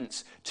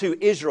repentance to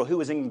Israel, who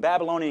was in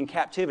Babylonian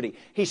captivity,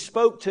 He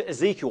spoke to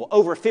Ezekiel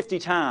over 50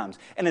 times.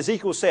 And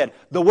Ezekiel said,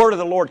 the word of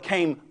the Lord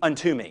came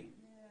unto me.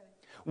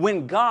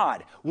 When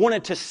God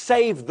wanted to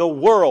save the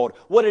world,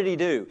 what did He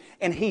do?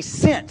 And He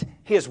sent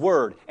His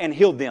word and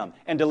healed them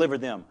and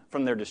delivered them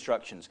from their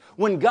destructions.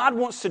 When God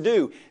wants to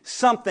do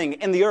something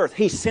in the earth,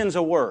 He sends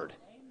a word.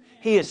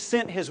 He has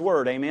sent His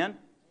word, amen?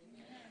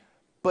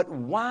 But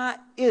why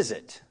is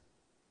it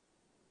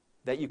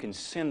that you can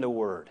send a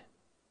word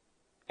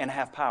and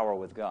have power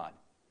with God?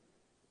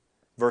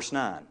 Verse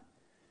 9,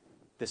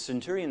 the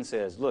centurion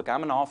says, look,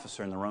 I'm an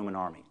officer in the Roman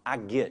army. I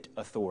get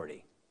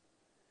authority.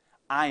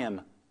 I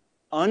am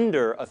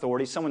under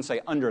authority. Someone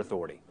say under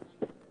authority.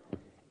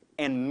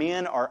 And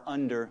men are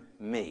under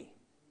me.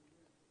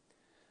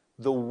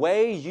 The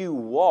way you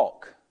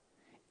walk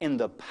in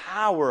the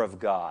power of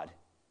God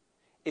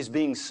is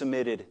being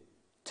submitted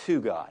to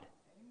God.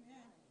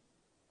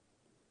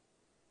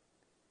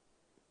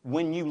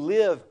 When you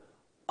live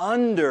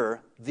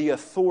under the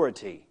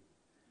authority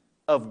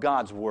of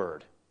God's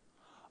Word,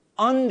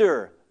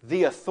 under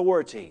the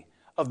authority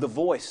of the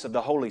voice of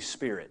the Holy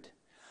Spirit,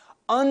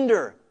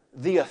 under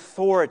the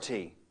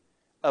authority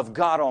of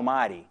God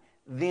Almighty,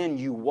 then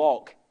you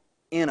walk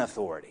in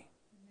authority.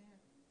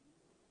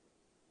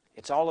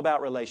 It's all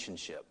about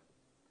relationship.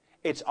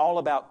 It's all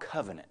about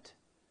covenant.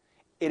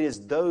 It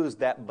is those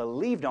that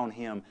believed on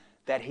Him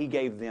that He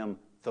gave them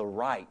the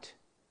right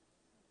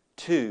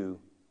to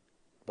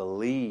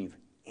believe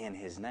in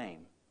His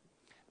name.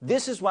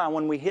 This is why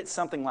when we hit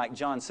something like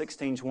John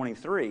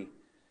 16:23,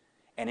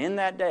 and in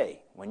that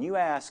day, when you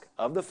ask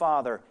of the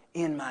Father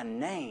in my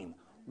name,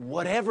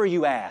 whatever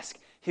you ask,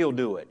 He'll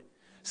do it.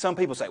 Some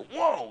people say,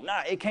 whoa,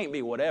 no, it can't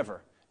be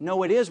whatever.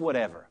 No, it is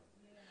whatever.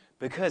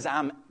 Because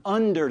I'm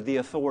under the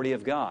authority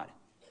of God.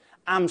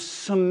 I'm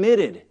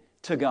submitted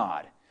to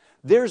God.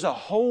 There's a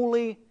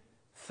holy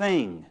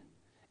thing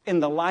in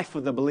the life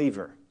of the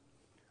believer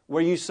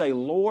where you say,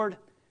 Lord,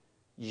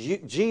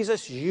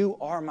 Jesus, you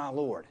are my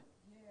Lord.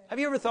 Have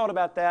you ever thought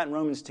about that in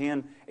Romans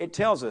 10? It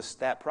tells us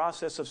that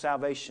process of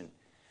salvation.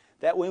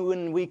 That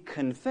when we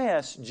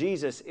confess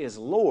Jesus is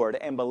Lord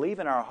and believe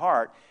in our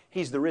heart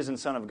He's the risen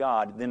Son of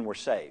God, then we're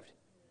saved.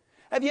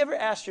 Have you ever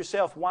asked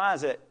yourself, why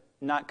is it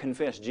not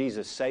confess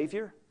Jesus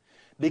Savior?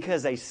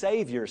 Because a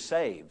Savior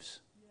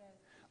saves.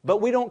 But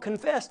we don't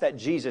confess that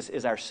Jesus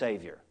is our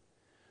Savior.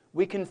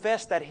 We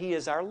confess that He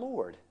is our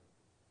Lord.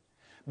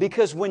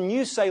 Because when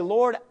you say,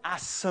 Lord, I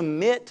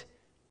submit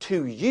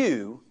to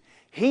you,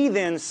 He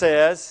then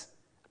says,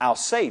 I'll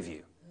save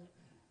you.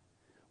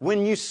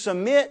 When you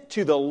submit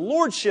to the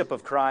Lordship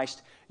of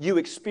Christ, you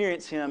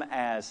experience Him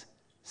as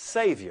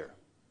Savior.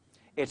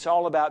 It's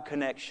all about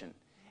connection.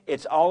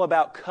 It's all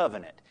about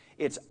covenant.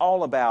 It's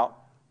all about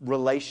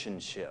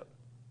relationship.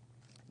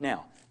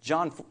 Now,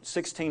 John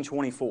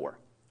 16:24.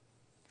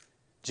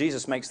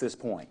 Jesus makes this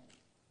point.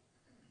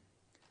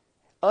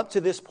 Up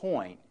to this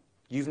point,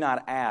 you've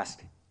not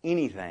asked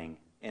anything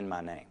in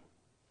my name.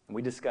 And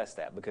we discussed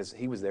that because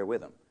He was there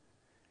with them.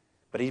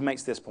 But He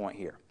makes this point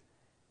here.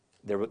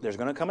 There's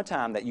going to come a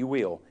time that you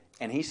will.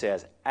 And He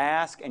says,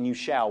 ask and you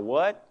shall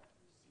what?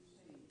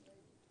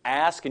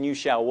 Ask and you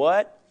shall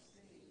what?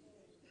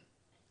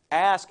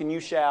 Ask and you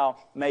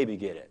shall maybe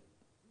get it.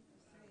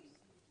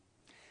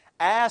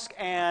 Ask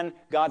and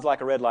God's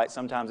like a red light.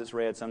 Sometimes it's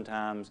red,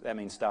 sometimes that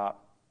means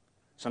stop.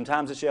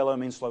 Sometimes it's yellow, it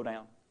means slow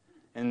down.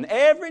 And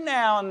every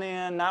now and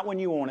then, not when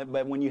you want it,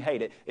 but when you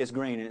hate it, it's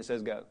green and it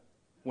says go.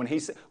 When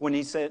he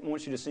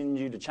wants you to send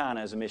you to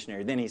China as a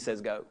missionary, then He says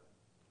go.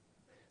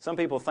 Some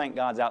people think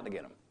God's out to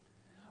get them.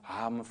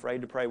 I'm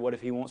afraid to pray. What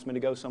if He wants me to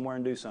go somewhere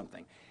and do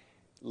something?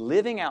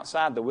 Living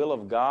outside the will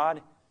of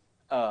God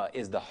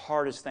is the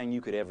hardest thing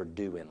you could ever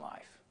do in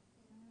life.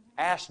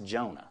 Ask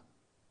Jonah.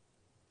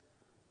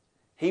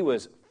 He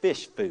was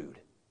fish food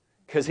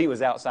because he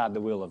was outside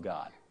the will of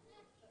God.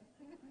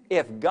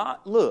 If God,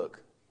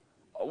 look,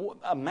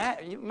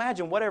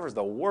 imagine whatever's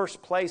the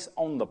worst place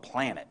on the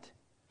planet.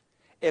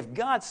 If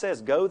God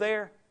says go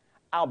there,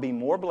 I'll be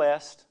more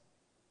blessed,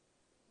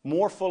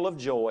 more full of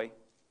joy,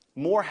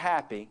 more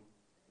happy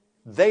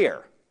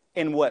there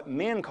in what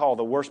men call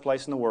the worst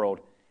place in the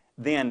world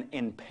than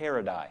in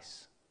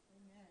paradise.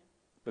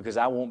 Because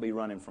I won't be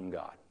running from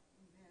God.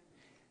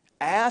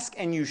 Ask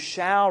and you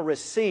shall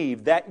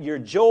receive, that your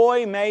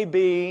joy may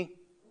be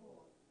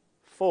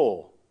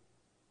full.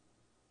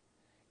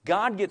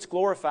 God gets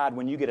glorified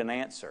when you get an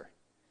answer,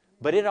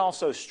 but it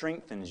also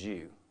strengthens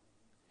you.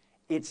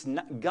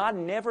 God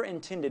never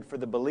intended for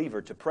the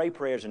believer to pray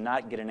prayers and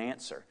not get an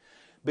answer.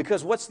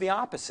 Because what's the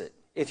opposite?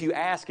 If you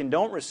ask and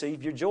don't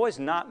receive, your joy is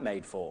not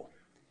made full.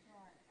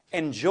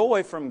 And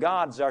joy from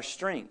God's our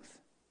strength.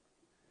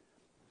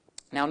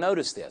 Now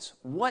notice this.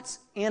 What's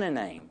in a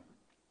name?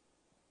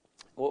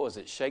 What was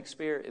it,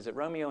 Shakespeare? Is it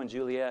Romeo and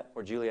Juliet?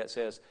 Where Juliet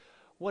says,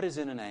 what is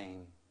in a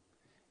name?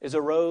 Is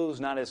a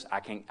rose not as, I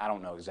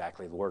don't know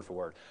exactly the word for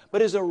word,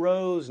 but is a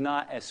rose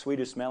not as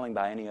sweet as smelling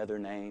by any other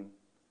name?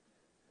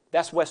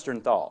 That's Western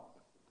thought.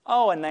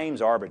 Oh, a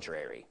name's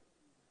arbitrary.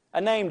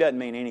 A name doesn't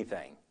mean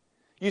anything.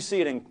 You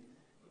see it in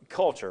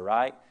culture,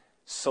 right?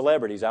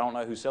 Celebrities, I don't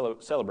know who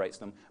celebrates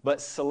them,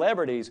 but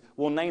celebrities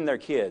will name their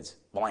kids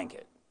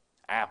Blanket,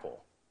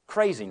 Apple.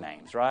 Crazy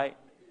names, right?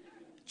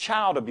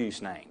 Child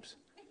abuse names.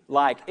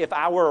 Like if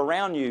I were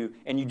around you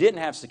and you didn't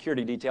have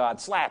security detail, I'd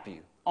slap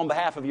you on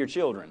behalf of your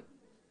children.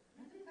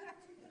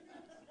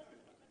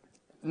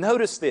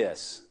 Notice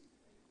this.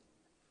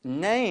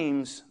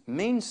 Names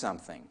mean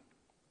something.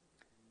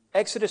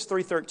 Exodus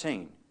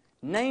 3:13.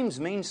 Names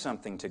mean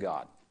something to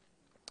God.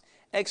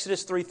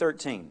 Exodus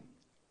 3:13.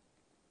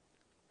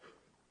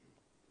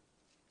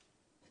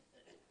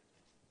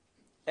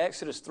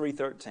 Exodus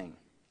 3:13.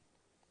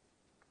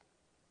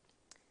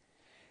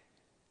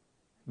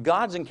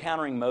 God's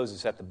encountering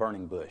Moses at the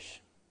burning bush.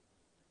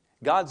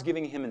 God's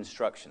giving him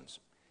instructions.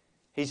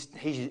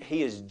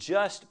 He has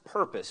just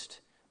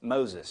purposed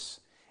Moses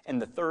in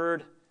the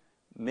third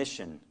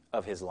mission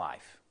of his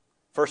life.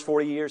 First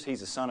 40 years,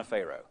 he's a son of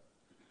Pharaoh.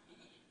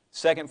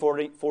 Second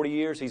 40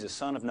 years, he's a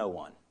son of no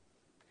one.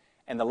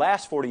 And the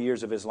last 40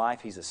 years of his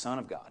life, he's a son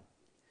of God.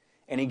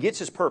 And he gets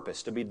his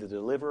purpose to be the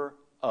deliverer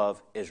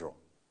of Israel.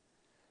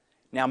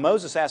 Now,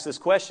 Moses asked this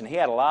question. He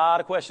had a lot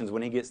of questions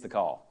when he gets the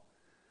call.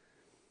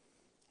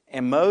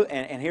 And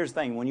here's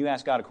the thing. When you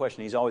ask God a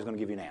question, He's always going to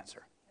give you an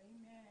answer.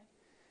 Amen.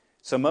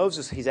 So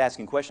Moses, he's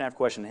asking question after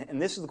question. And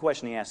this is the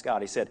question he asked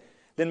God. He said,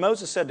 then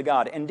Moses said to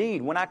God,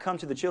 indeed, when I come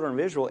to the children of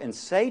Israel and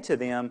say to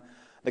them,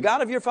 the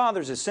God of your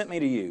fathers has sent me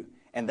to you,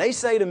 and they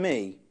say to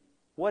me,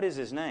 what is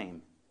His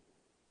name?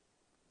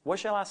 What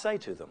shall I say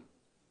to them?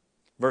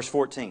 Verse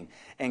 14.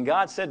 And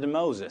God said to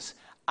Moses,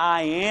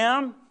 I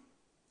am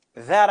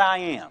that I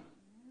am.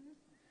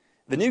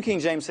 The New King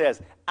James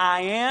says,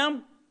 I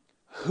am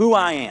who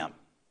I am.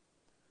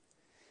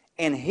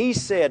 And He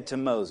said to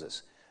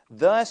Moses,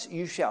 thus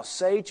you shall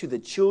say to the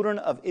children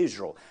of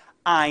Israel,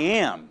 I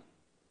am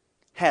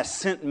has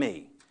sent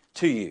me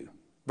to you.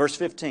 Verse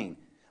 15.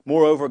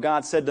 Moreover,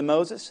 God said to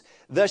Moses,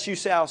 thus you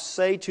shall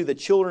say to the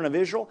children of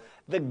Israel,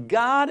 the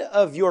God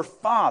of your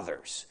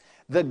fathers,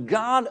 the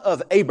God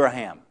of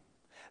Abraham,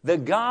 the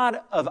God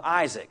of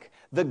Isaac,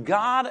 the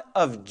God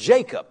of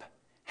Jacob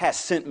has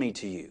sent me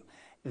to you.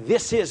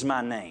 This is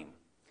my name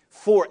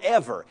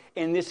forever,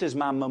 and this is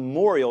my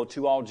memorial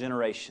to all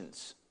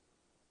generations.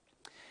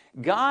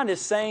 God is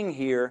saying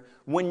here,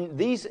 when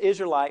these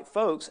Israelite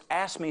folks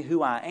ask me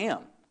who I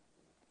am,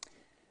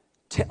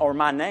 or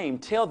my name,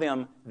 tell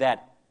them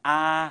that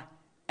I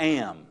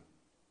am.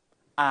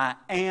 I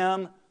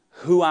am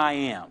who I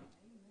am.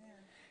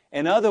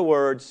 In other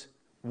words,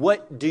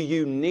 what do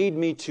you need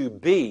me to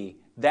be?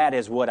 That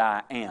is what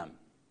I am.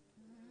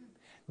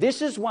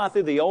 This is why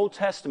through the Old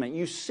Testament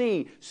you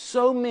see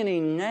so many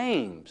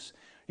names.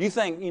 You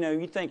think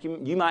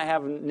you might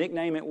have a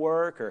nickname at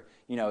work, or,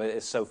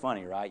 it's so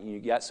funny, right? You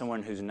got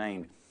someone who's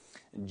named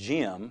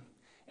Jim,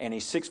 and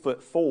he's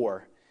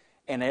 6'4",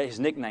 and his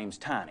nickname's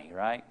Tiny,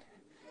 right?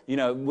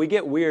 We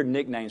get weird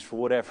nicknames for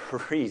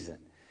whatever reason.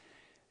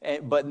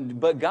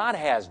 But God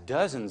has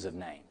dozens of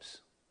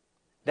names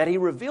that He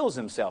reveals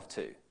Himself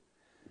to,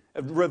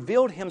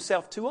 revealed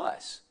Himself to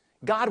us.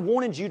 God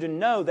wanted you to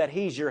know that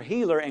He's your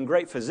healer and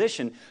great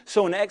physician.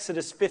 So in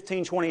Exodus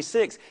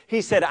 15:26,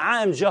 He said,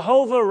 I am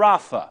Jehovah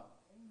Rapha.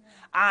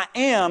 I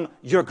am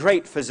your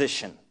great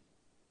physician.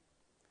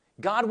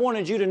 God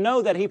wanted you to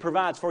know that He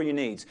provides for your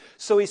needs.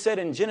 So He said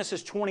in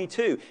Genesis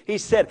 22, He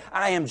said,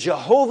 I am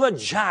Jehovah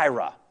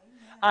Jireh.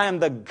 I am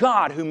the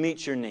God who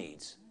meets your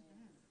needs.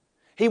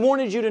 He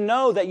wanted you to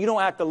know that you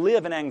don't have to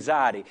live in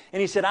anxiety. And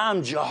He said,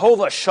 I'm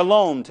Jehovah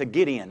Shalom to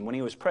Gideon when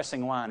he was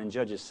pressing wine in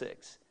Judges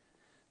 6.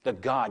 The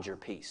God, your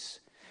peace.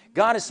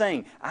 God is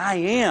saying, I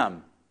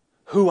am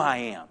who I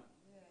am.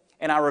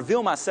 And I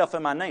reveal myself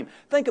in my name.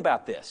 Think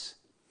about this.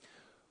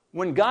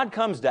 When God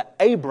comes to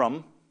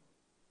Abram,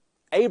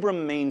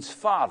 Abram means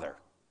father,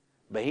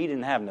 but he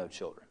didn't have no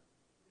children.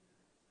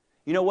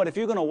 You know what? If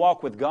you're going to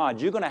walk with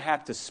God, you're going to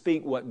have to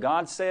speak what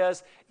God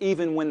says,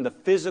 even when the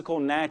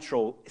physical,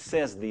 natural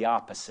says the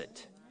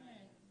opposite.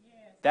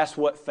 That's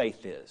what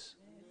faith is.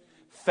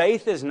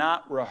 Faith is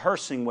not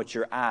rehearsing what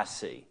your eyes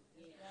see.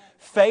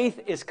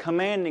 Faith is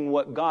commanding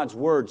what God's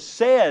Word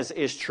says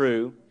is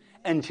true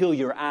until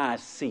your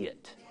eyes see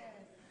it.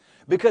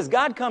 Because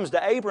God comes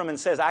to Abram and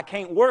says, I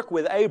can't work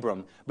with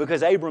Abram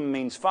because Abram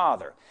means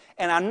father.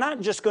 And I'm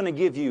not just going to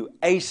give you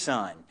a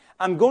son.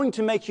 I'm going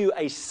to make you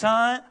a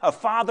son, a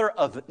father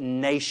of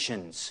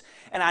nations.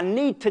 And I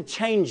need to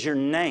change your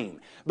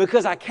name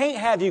because I can't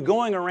have you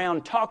going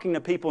around talking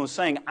to people and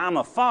saying, I'm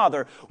a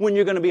father, when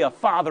you're going to be a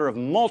father of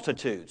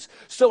multitudes.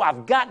 So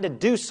I've got to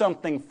do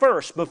something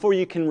first before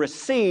you can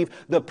receive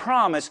the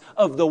promise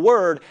of the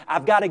Word.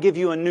 I've got to give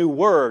you a new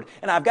word.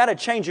 And I've got to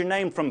change your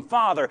name from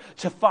father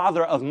to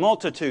father of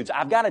multitudes.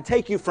 I've got to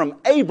take you from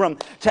Abram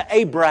to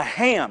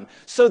Abraham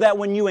so that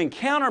when you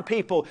encounter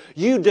people,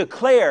 you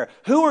declare,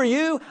 who are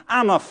you?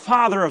 I'm a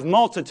father of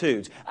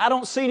multitudes. I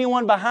don't see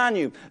anyone behind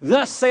you.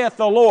 Thus saith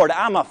the Lord,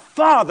 I'm a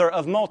father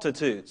of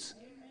multitudes.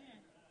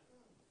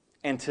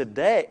 And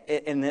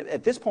today, and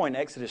at this point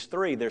in Exodus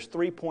 3, there's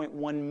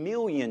 3.1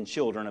 million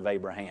children of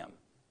Abraham.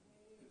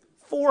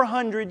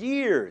 400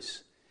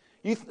 years.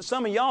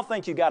 Some of y'all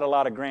think you got a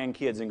lot of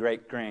grandkids and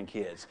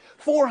great-grandkids.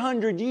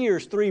 400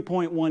 years,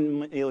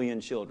 3.1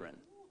 million children.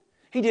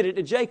 He did it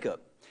to Jacob.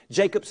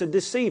 Jacob's a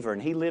deceiver,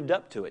 and he lived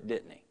up to it,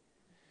 didn't he?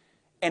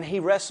 And he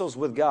wrestles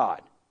with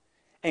God.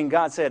 And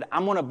God said,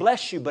 I'm going to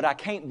bless you, but I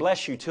can't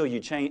bless you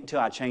till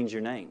I change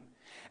your name.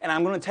 And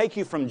I'm going to take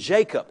you from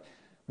Jacob,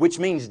 which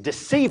means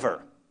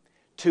deceiver,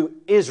 to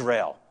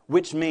Israel,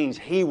 which means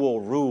he will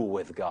rule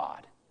with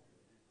God.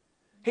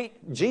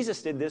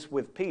 Jesus did this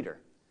with Peter.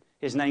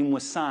 His name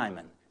was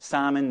Simon.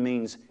 Simon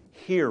means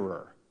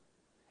hearer.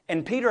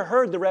 And Peter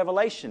heard the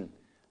revelation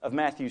of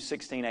Matthew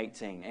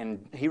 16:18,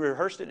 and he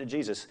rehearsed it to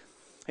Jesus.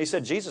 He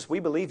said, Jesus,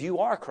 we believe you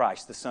are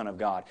Christ, the Son of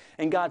God.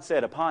 And God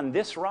said, upon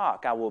this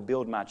rock I will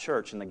build my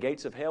church, and the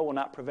gates of hell will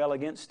not prevail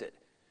against it.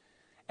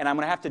 And I'm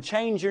going to have to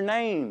change your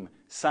name,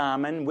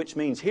 Simon, which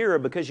means hearer,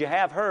 because you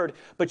have heard,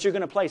 but you're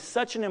going to play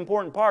such an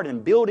important part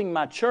in building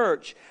my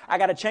church. I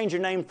got to change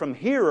your name from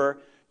hearer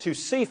to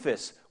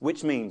Cephas,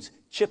 which means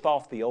chip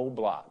off the old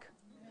block.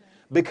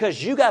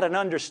 Because you got an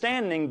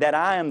understanding that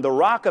I am the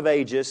rock of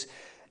ages,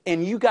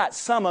 and you got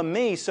some of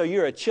me, so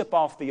you're a chip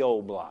off the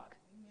old block.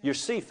 You're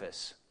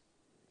Cephas.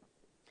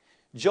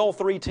 Joel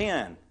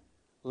 3:10,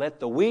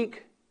 let the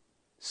weak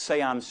say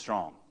I'm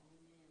strong.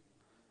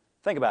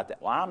 Think about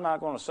that. Well, I'm not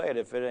going to say it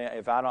if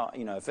I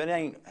ain't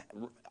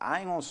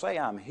going to say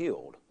I'm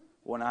healed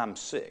when I'm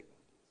sick.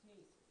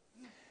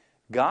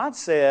 God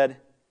said,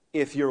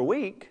 if you're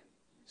weak,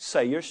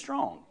 say you're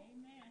strong.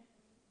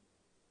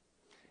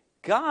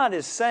 God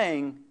is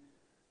saying,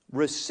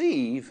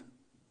 receive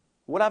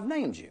what I've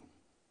named you.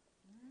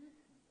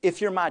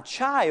 If you're my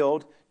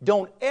child,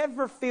 don't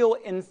ever feel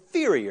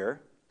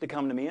inferior to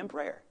come to me in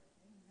prayer.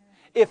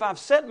 If I've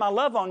set my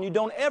love on you,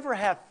 don't ever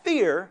have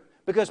fear,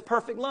 because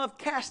perfect love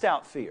casts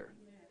out fear.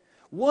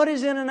 What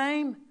is in a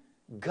name?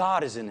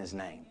 God is in His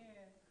name.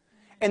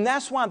 And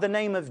that's why the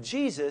name of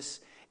Jesus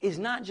is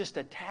not just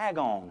a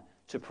tag-on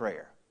to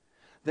prayer.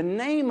 The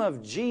name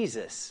of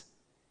Jesus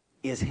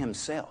is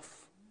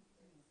Himself.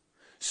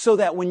 So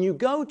that when you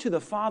go to the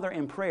Father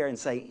in prayer and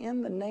say,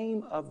 in the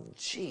name of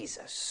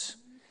Jesus,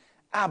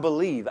 I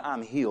believe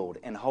I'm healed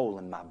and whole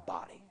in my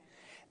body,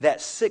 that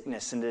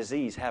sickness and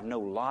disease have no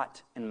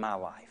lot in my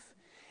life.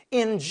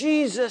 In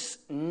Jesus'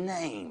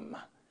 name,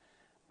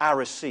 I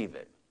receive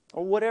it.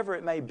 Or whatever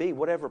it may be,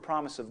 whatever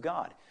promise of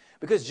God.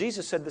 Because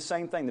Jesus said the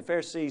same thing. The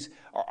Pharisees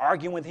are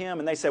arguing with Him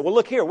and they say, well,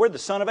 look here, we're the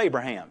son of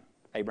Abraham.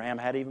 Abraham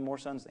had even more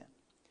sons then.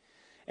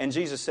 And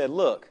Jesus said,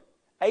 look,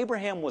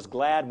 Abraham was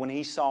glad when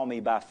he saw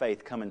me by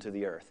faith come into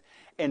the earth.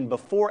 And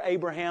before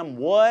Abraham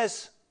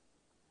was,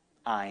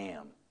 I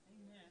am.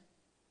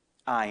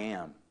 I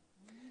am.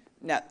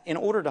 Now, in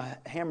order to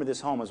hammer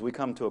this home as we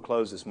come to a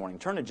close this morning,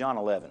 turn to John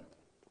 11.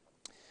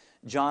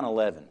 John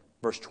 11,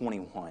 verse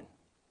 21.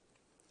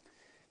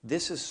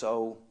 This is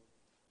so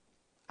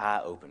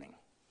eye-opening.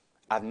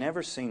 I've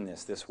never seen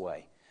this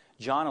way.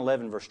 John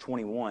 11, verse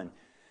 21.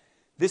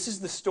 This is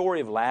the story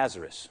of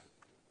Lazarus.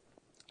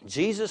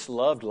 Jesus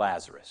loved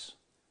Lazarus.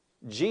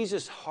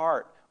 Jesus'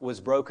 heart was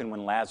broken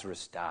when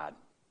Lazarus died.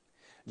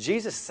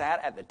 Jesus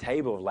sat at the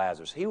table of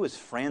Lazarus. He was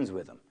friends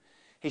with him.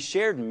 He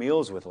shared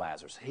meals with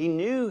Lazarus. He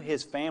knew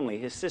his family,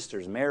 his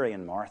sisters, Mary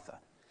and Martha.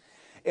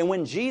 And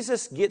when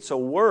Jesus gets a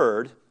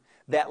word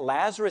that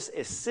Lazarus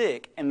is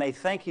sick and they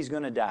think he's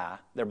going to die,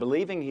 they're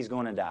believing he's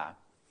going to die,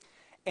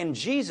 and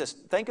Jesus,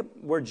 think of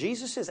where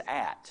Jesus is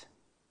at,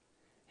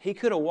 he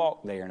could have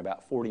walked there in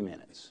about 40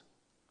 minutes.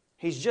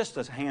 He's just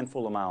a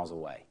handful of miles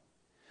away.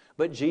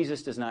 But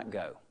Jesus does not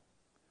go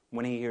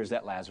when he hears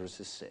that Lazarus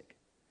is sick.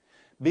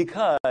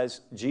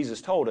 Because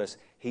Jesus told us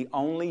he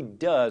only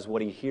does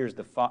what he sees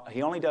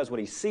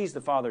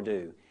the Father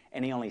do,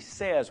 and he only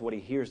says what he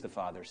hears the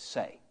Father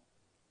say.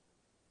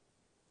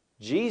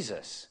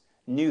 Jesus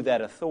knew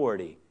that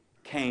authority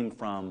came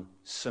from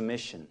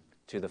submission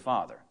to the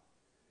Father.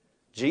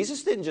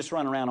 Jesus didn't just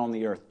run around on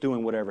the earth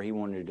doing whatever he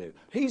wanted to do.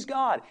 He's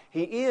God.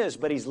 He is,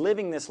 but he's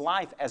living this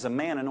life as a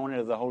man anointed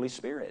of the Holy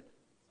Spirit.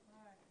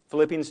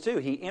 Philippians 2,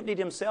 he emptied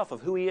himself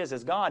of who he is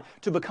as God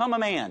to become a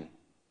man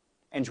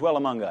and dwell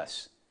among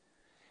us.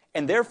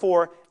 And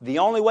therefore, the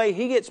only way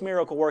he gets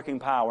miracle working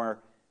power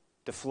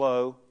to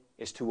flow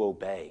is to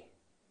obey.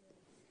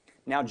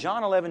 Now,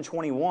 John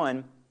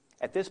 11:21,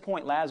 at this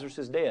point, Lazarus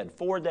is dead.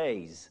 4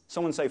 days.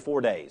 Someone say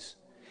 4 days.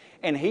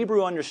 In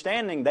Hebrew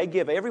understanding, they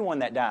give everyone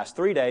that dies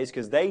 3 days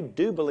because they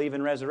do believe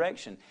in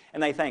resurrection.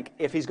 And they think,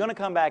 if he's going to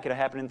come back, it'll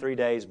happen in 3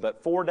 days.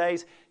 But 4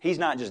 days, he's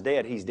not just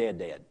dead, he's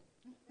dead.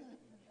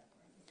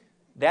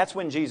 That's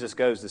when Jesus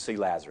goes to see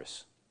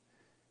Lazarus.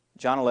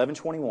 John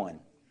 11:21.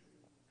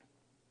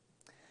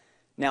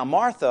 Now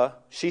Martha,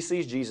 she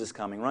sees Jesus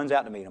coming, runs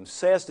out to meet him,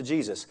 says to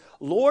Jesus,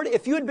 Lord,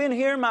 if you had been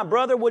here, my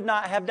brother would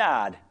not have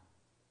died.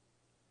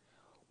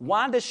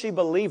 Why does she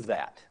believe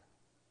that?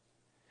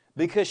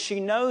 Because she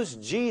knows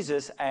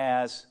Jesus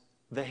as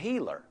the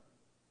healer.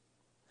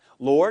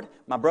 Lord,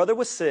 my brother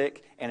was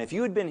sick, and if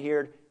you had been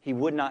here, he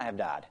would not have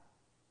died.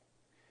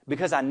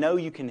 Because I know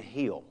you can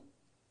heal.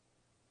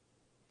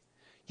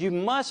 You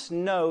must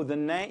know the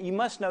name. You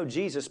must know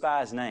Jesus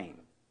by his name.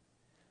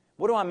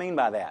 What do I mean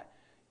by that?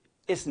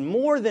 It's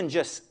more than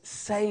just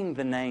saying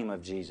the name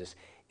of Jesus.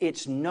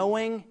 It's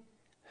knowing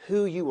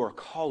who you are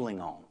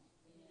calling on.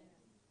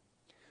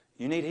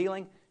 You need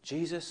healing?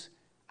 Jesus,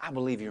 I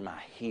believe you're my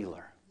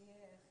healer.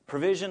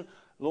 Provision?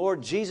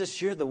 Lord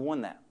Jesus, you're the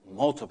one that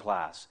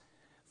multiplies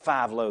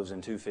 5 loaves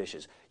and 2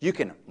 fishes. You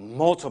can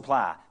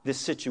multiply this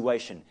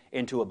situation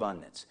into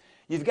abundance.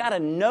 You've got to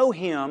know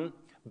him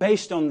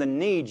based on the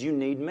need you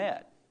need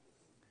met.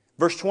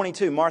 Verse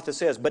 22, Martha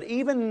says, but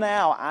even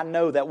now I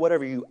know that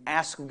whatever you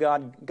ask of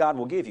God, God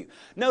will give you.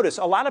 Notice,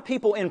 a lot of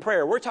people in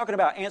prayer, we're talking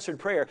about answered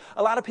prayer,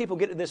 a lot of people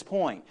get to this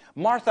point.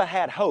 Martha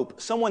had hope.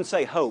 Someone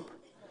say hope.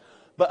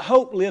 But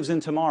hope lives in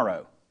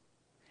tomorrow.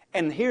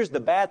 And here's the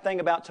bad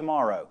thing about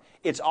tomorrow.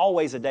 It's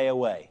always a day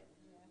away.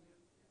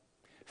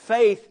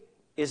 Faith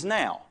is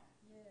now.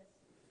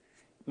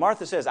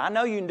 Martha says, I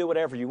know you can do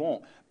whatever you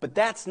want, but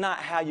that's not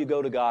how you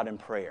go to God in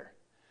prayer.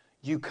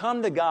 You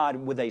come to God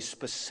with a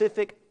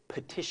specific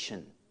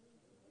petition.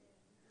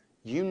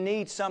 You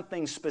need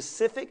something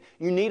specific.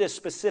 You need a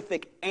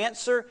specific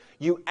answer.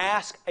 You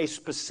ask a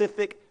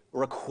specific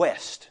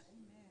request.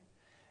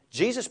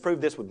 Jesus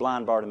proved this with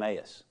blind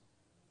Bartimaeus.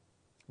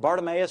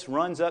 Bartimaeus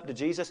runs up to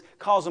Jesus,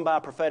 calls him by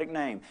a prophetic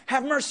name.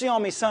 Have mercy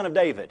on me, son of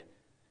David.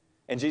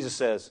 And Jesus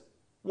says,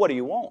 what do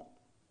you want?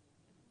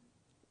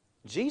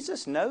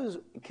 Jesus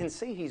can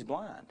see he's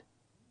blind.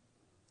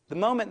 The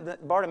moment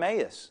that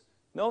Bartimaeus,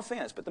 no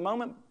offense, but the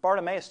moment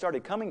Bartimaeus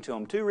started coming to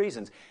him, 2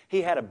 reasons.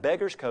 He had a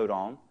beggar's coat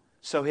on,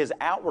 so his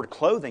outward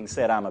clothing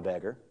said, I'm a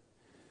beggar.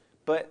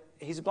 But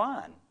he's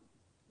blind.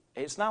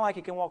 It's not like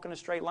he can walk in a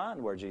straight line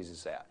to where Jesus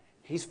is at.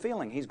 He's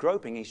feeling, he's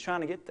groping, he's trying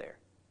to get there.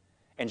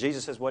 And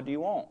Jesus says, what do you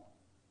want?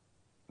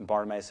 And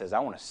Bartimaeus says, I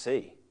want to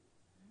see.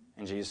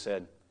 And Jesus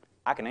said,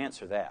 I can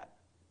answer that.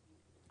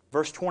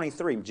 Verse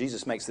 23,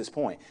 Jesus makes this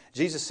point.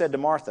 Jesus said to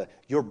Martha,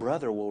 your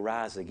brother will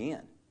rise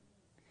again.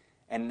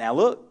 And now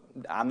look,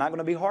 I'm not going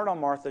to be hard on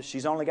Martha.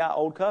 She's only got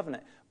old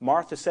covenant.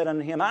 Martha said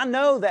unto him, I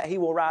know that he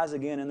will rise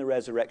again in the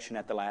resurrection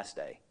at the last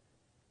day.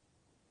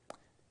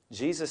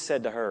 Jesus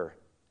said to her,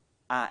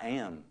 I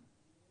am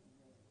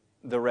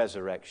the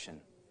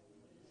resurrection,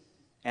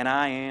 and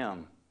I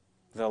am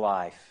the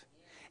life.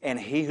 And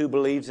he who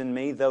believes in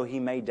me, though he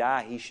may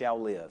die, he shall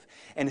live.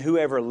 And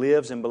whoever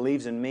lives and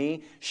believes in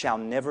me shall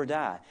never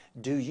die.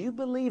 Do you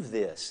believe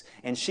this?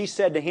 And she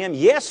said to him,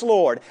 yes,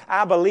 Lord,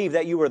 I believe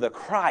that you are the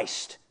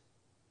Christ,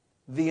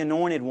 the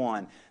anointed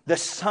one, the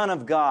Son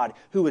of God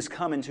who has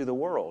come into the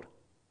world.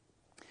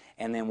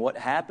 And then what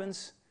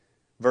happens?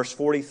 Verse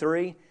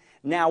 43,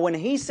 now when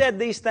he said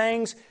these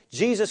things,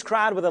 Jesus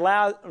cried with a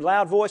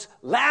loud voice,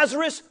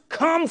 Lazarus,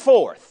 come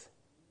forth.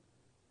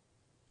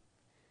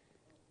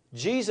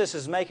 Jesus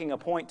is making a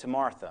point to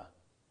Martha.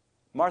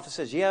 Martha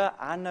says, yeah,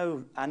 I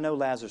know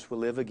Lazarus will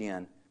live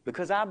again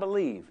because I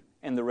believe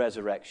in the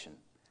resurrection.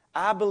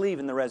 I believe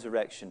in the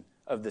resurrection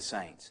of the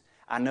saints.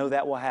 I know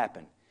that will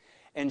happen.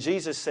 And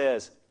Jesus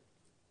says,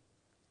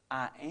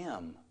 I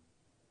am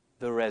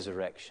the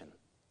resurrection.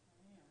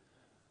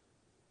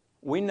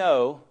 We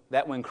know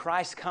that when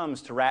Christ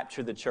comes to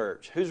rapture the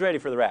church, who's ready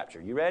for the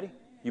rapture? You ready?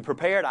 You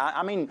prepared?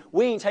 I mean,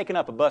 we ain't taking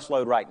up a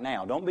busload right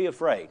now. Don't be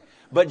afraid.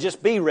 But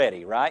just be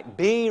ready, right?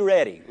 Be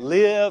ready.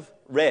 Live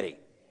ready.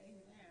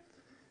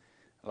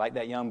 Like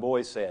that young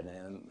boy said,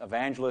 an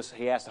evangelist,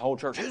 he asked the whole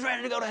church, who's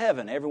ready to go to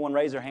heaven? Everyone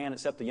raised their hand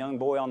except the young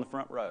boy on the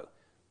front row.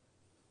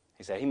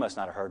 He said, he must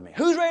not have heard me.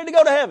 Who's ready to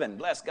go to heaven?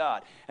 Bless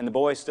God. And the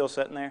boy's still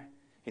sitting there.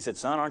 He said,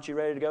 son, aren't you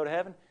ready to go to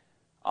heaven?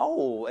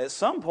 Oh, at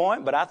some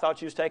point, but I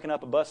thought you was taking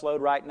up a busload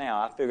right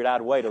now. I figured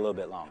I'd wait a little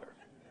bit longer.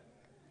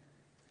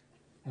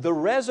 The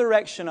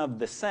resurrection of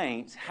the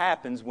saints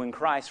happens when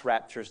Christ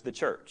raptures the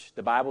church.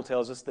 The Bible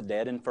tells us the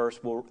dead in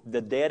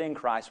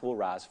Christ will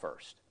rise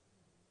first.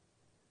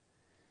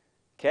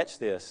 Catch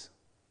this.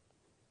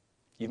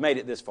 You've made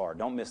it this far.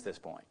 Don't miss this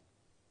point.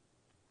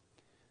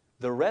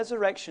 The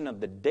resurrection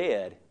of the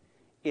dead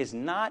is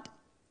not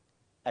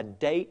a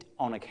date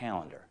on a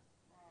calendar.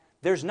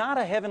 There's not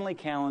a heavenly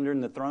calendar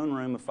in the throne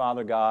room of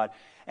Father God,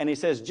 and He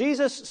says,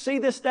 Jesus, see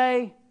this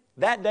day?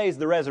 That day is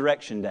the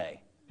resurrection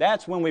day.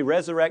 That's when we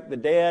resurrect the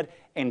dead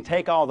and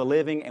take all the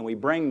living and we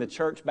bring the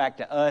church back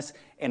to us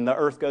and the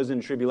earth goes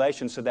into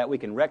tribulation so that we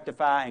can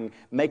rectify and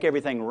make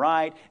everything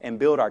right and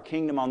build our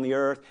kingdom on the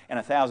earth and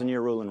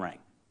 1,000-year rule and reign.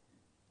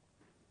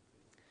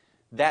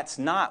 That's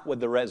not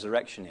what the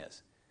resurrection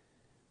is.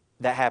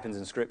 That happens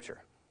in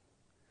Scripture.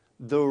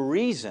 The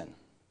reason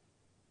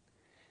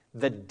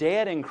the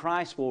dead in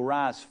Christ will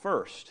rise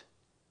first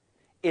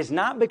is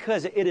not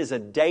because it is a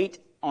date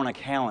on a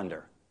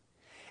calendar.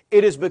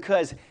 It is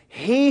because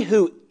He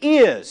who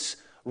is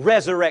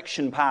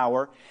resurrection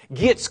power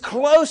gets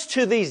close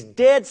to these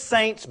dead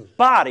saints'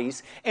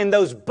 bodies, and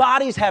those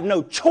bodies have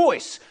no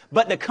choice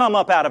but to come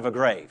up out of a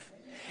grave.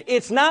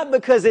 It's not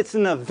because it's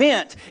an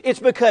event. It's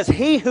because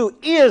He who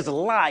is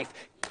life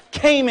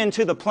came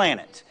into the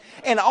planet.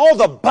 And all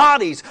the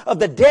bodies of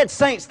the dead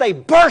saints, they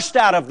burst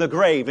out of the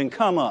grave and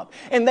come up.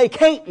 And they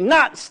can't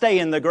not stay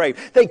in the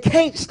grave. They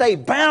can't stay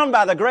bound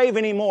by the grave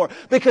anymore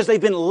because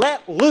they've been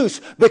let loose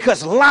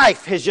because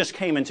life has just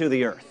came into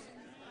the earth.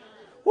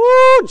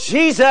 Woo,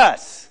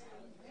 Jesus!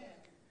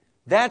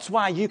 That's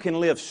why you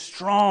can live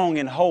strong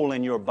and whole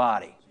in your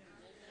body.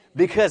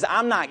 Because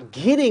I'm not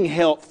getting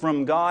health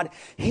from God.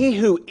 He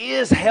who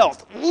is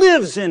health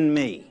lives in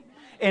me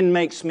and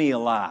makes me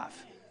alive.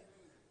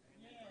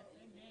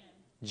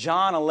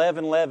 John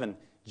 11:11,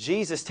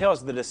 Jesus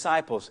tells the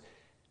disciples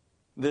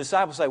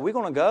say, we're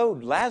going to go.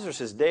 Lazarus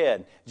is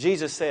dead.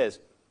 Jesus says,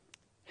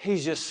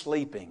 he's just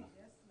sleeping.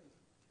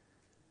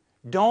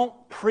 Don't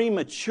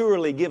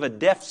prematurely give a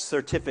death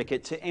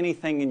certificate to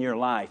anything in your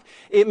life.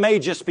 It may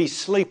just be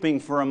sleeping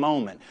for a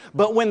moment.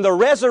 But when the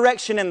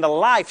resurrection and the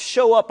life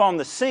show up on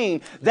the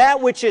scene, that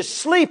which is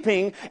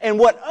sleeping and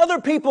what other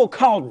people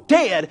call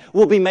dead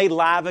will be made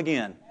live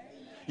again.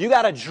 You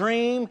got a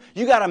dream,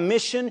 you got a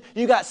mission,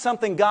 you got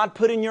something God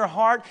put in your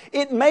heart.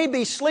 It may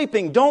be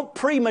sleeping. Don't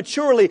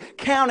prematurely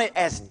count it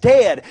as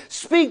dead.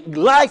 Speak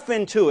life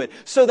into it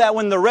so that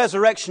when the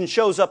resurrection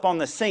shows up on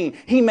the scene,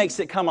 He makes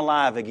it come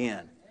alive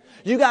again.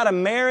 You got a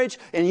marriage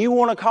and you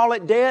want to call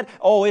it dead?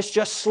 Oh, it's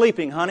just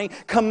sleeping, honey.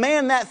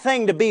 Command that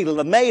thing to be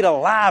made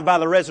alive by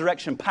the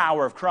resurrection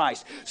power of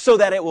Christ so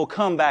that it will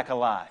come back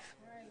alive.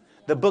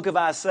 The book of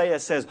Isaiah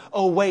says,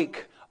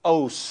 awake,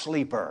 O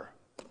sleeper.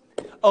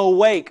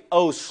 Awake,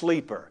 O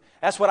sleeper.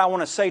 That's what I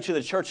want to say to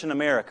the church in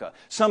America.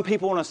 Some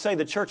people want to say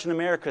the church in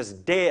America is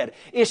dead.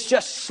 It's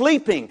just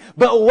sleeping.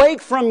 But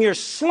wake from your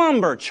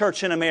slumber,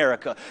 church in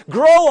America.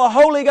 Grow a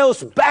Holy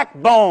Ghost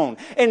backbone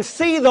and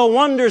see the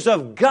wonders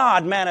of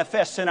God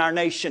manifest in our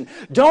nation.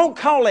 Don't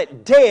call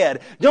it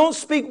dead. Don't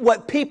speak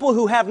what people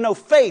who have no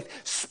faith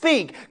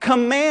speak.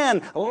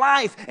 Command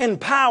life and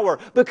power.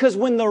 Because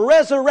when the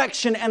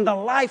resurrection and the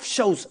life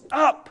shows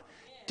up,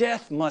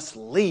 death must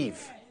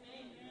leave.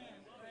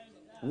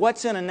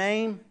 What's in a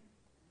name?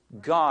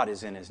 God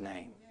is in His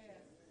name.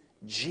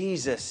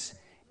 Jesus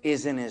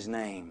is in His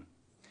name.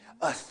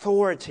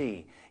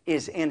 Authority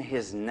is in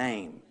His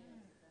name.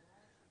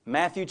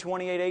 Matthew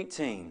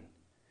 28:18.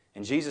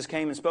 And Jesus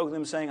came and spoke to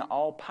them saying,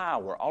 all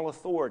power, all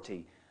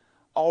authority,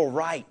 all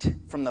right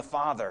from the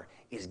Father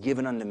is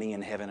given unto me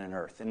in heaven and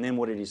earth. And then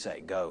what did He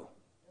say? Go.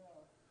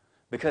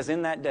 Because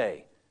in that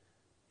day,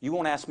 you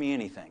won't ask me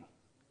anything.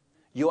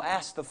 You'll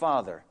ask the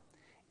Father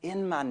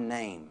in my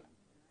name.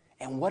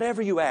 And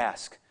whatever you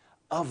ask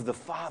of the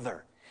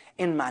Father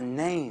in my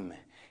name,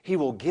 He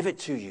will give it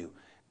to you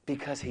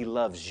because He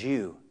loves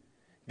you,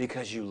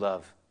 because you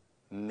love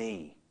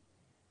me.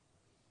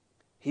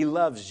 He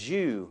loves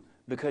you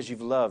because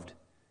you've loved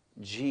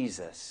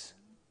Jesus.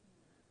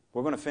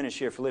 We're going to finish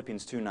here,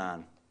 Philippians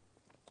 2:9.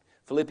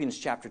 Philippians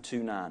chapter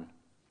 2:9.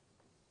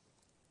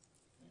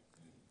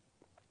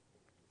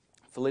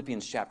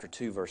 Philippians chapter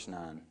 2, verse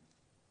 9.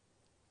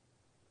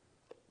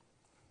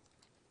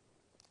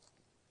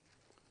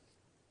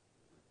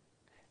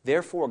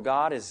 Therefore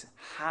God has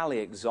highly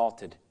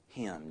exalted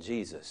Him,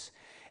 Jesus,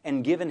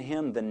 and given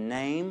Him the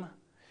name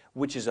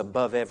which is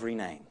above every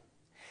name,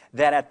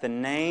 that at the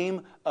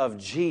name of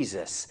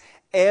Jesus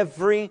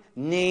every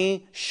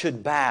knee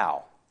should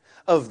bow,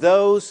 of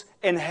those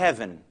in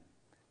heaven,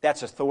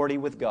 that's authority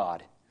with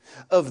God,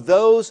 of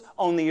those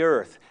on the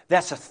earth,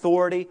 that's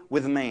authority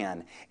with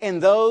man,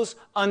 and those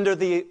under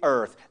the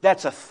earth,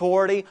 that's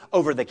authority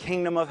over the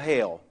kingdom of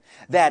hell,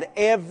 that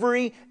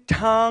every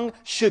tongue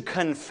should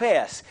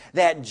confess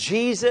that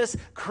Jesus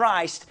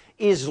Christ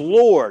is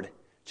Lord,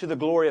 to the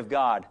glory of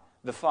God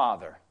the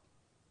Father.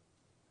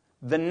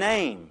 The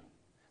name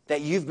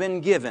that you've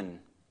been given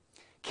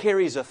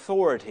carries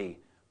authority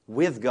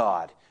with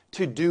God,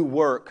 to do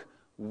work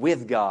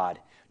with God,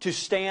 to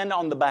stand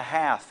on the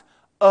behalf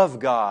of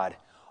God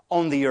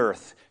on the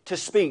earth, to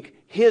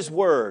speak His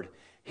word,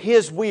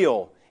 His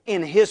will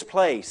in His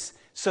place,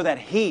 so that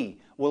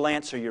He will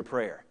answer your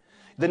prayer.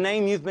 The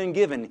name you've been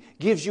given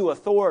gives you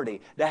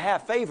authority to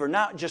have favor,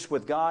 not just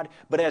with God,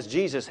 but as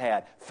Jesus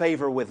had,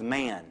 favor with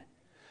man,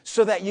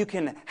 so that you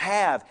can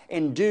have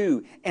and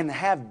do and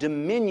have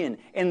dominion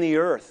in the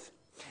earth.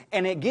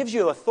 And it gives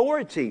you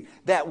authority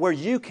that where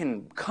you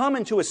can come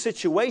into a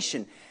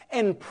situation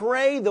and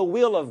pray the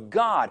will of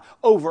God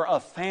over a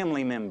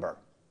family member,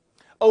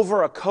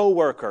 over a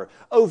coworker,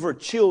 over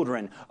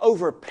children,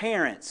 over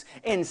parents,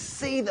 and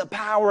see the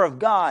power of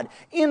God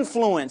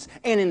influence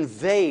and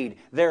invade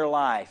their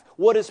life.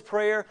 What is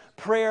prayer?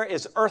 Prayer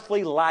is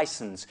earthly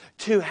license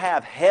to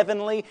have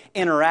heavenly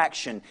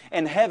interaction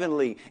and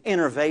heavenly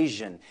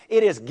intervention.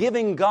 It is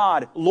giving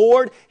God,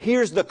 Lord,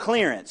 here's the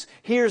clearance,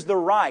 here's the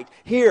right,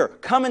 here,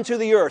 come into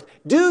the earth,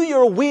 do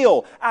your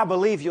will. I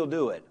believe you'll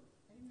do it.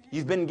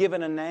 You've been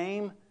given a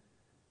name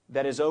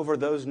that is over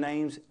those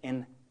names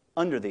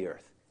under the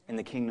earth, in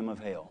the kingdom of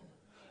hell.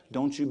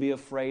 Don't you be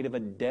afraid of a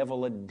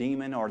devil, a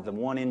demon, or the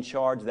one in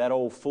charge, that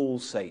old fool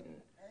Satan.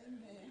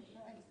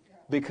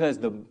 Because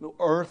the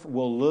earth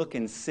will look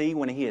and see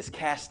when he is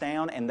cast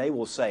down, and they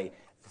will say,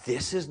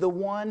 this is the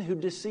one who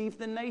deceived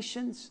the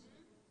nations.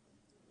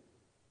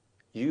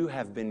 You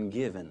have been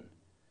given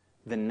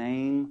the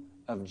name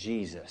of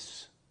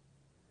Jesus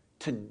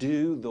to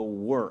do the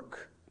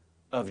work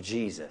of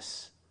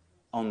Jesus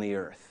on the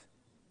earth.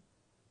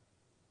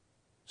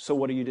 So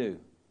what do?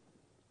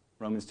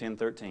 Romans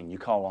 10:13, you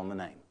call on the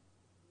name.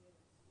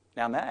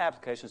 Now, in that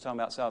application is talking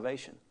about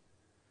salvation.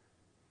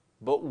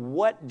 But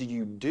what do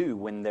you do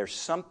when there's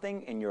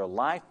something in your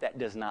life that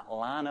does not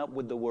line up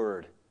with the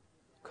Word?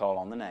 Call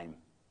on the name.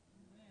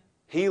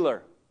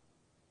 Healer,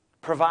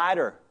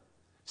 provider,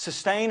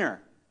 sustainer.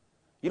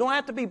 You don't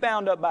have to be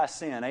bound up by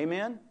sin,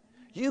 amen?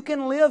 You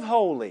can live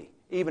holy,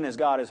 even as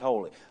God is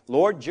holy.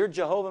 Lord, you're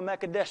Jehovah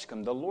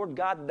Mekadeshkim, the Lord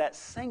God that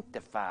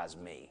sanctifies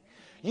me.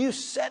 You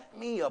set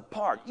me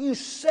apart. You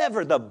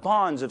sever the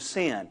bonds of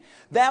sin.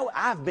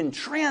 I've been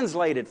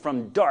translated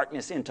from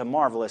darkness into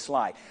marvelous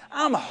light.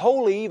 I'm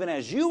holy even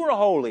as you are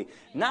holy.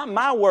 Not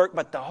my work,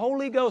 but the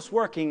Holy Ghost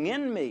working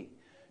in me.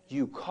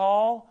 You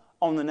call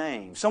on the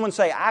name. Someone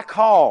say, I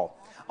call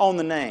on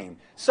the name.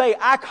 Say,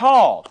 I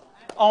call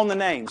on the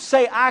name.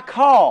 Say, I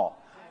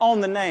call on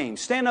the name.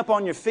 Stand up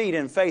on your feet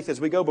in faith as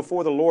we go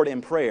before the Lord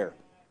in prayer.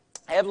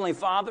 Heavenly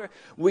Father,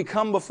 we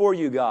come before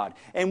you, God,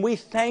 and we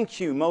thank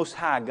you, Most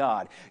High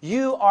God.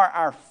 You are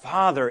our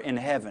Father in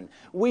heaven.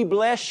 We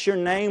bless your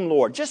name,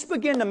 Lord. Just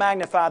begin to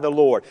magnify the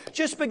Lord.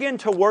 Just begin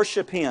to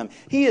worship Him.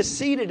 He is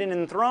seated and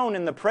enthroned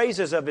in the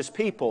praises of His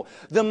people.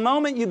 The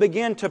moment you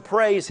begin to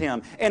praise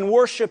Him and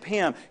worship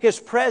Him, His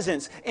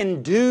presence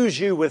endues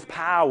you with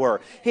power.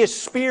 His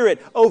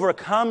Spirit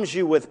overcomes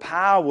you with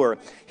power.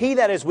 He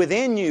that is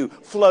within you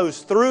flows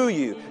through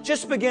you.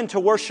 Just begin to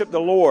worship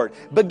the Lord.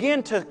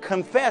 Begin to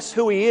confess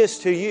who He is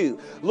to you.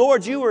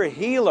 Lord, you are a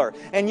healer,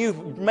 and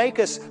you make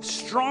us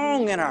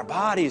strong in our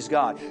bodies,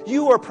 God.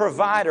 You are a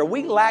provider.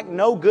 We lack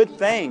no good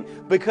thing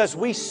because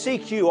we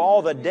seek you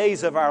all the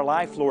days of our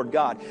life, Lord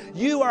God.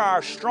 You are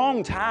our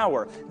strong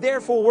tower.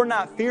 Therefore, we're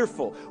not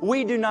fearful.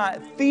 We do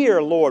not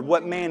fear, Lord,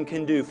 what man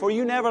can do, for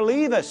you never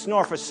leave us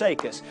nor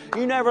forsake us.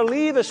 You never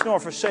leave us nor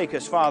forsake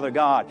us, Father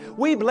God.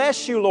 We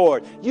bless you,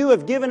 Lord. You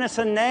have given us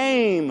a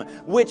name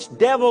which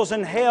devils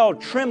in hell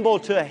tremble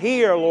to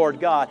hear, Lord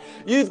God.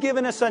 You've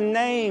given us a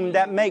name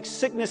that makes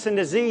sickness and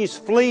disease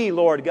flee,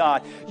 Lord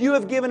God. You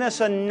have given us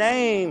a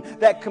name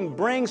that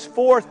brings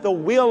forth the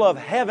will of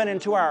heaven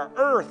into our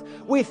earth.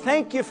 We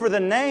thank you for the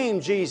name,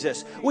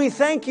 Jesus. We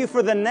thank you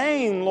for the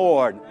name,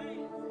 Lord.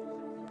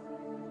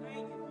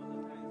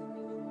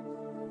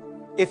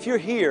 If you're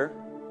here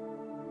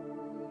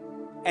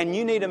and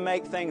you need to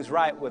make things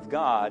right with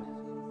God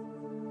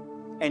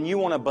and you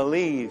want to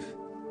believe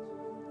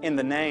in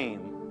the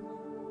name,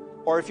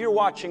 or if you're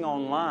watching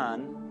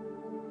online,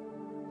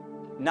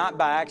 not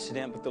by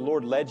accident, but the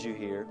Lord led you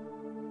here,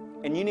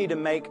 and you need to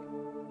make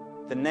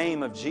the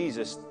name of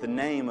Jesus the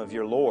name of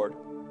your Lord,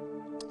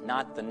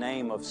 not the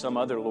name of some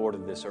other Lord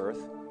of this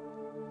earth,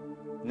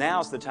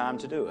 now's the time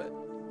to do it.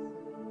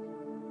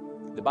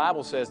 The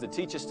Bible says to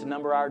teach us to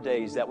number our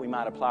days that we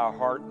might apply our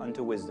heart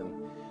unto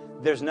wisdom.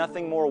 There's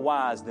nothing more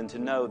wise than to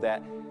know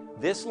that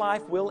This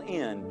life will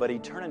end, but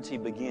eternity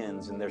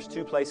begins, and there's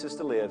two places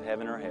to live,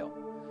 heaven or hell.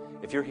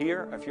 If you're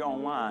here, or if you're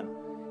online,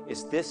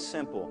 it's this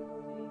simple.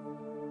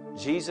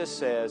 Jesus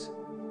says,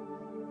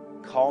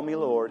 call me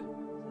Lord,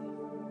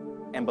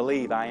 and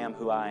believe I am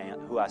who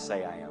I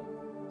say I am,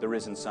 the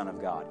risen Son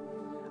of God.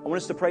 I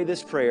want us to pray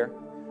this prayer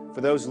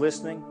for those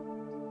listening,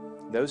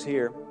 those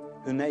here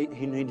who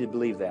need to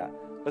believe that.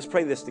 Let's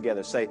pray this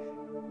together. Say,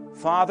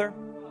 Father,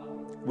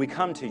 we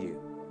come to you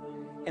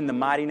in the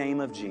mighty name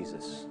of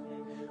Jesus.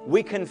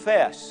 We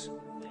confess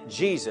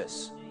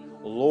Jesus,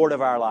 Lord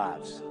of our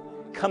lives,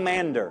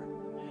 Commander,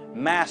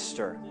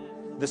 Master,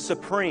 the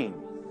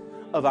Supreme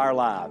of our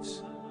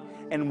lives.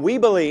 And we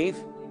believe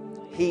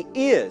He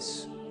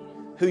is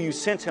who you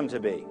sent Him to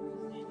be,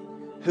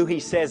 who He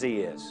says He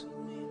is,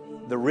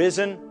 the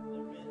risen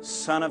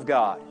Son of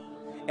God.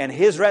 And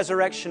His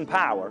resurrection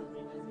power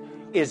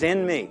is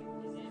in me,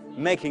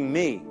 making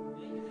me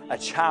a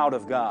child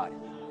of God.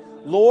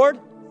 Lord,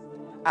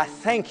 I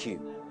thank you.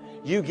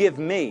 You give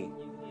me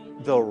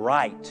the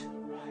right,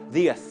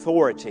 the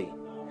authority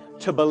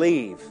to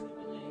believe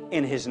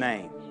in His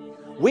name.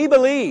 We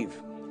believe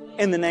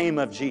in the name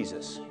of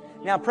Jesus.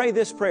 Now pray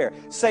this prayer.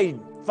 Say,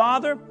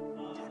 Father,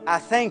 I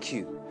thank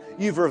you.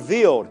 You've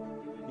revealed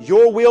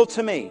your will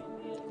to me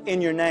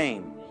in your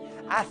name.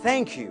 I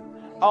thank you.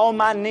 All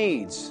my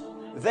needs,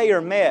 they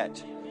are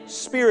met.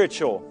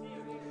 Spiritual,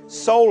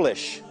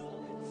 soulish,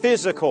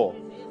 physical,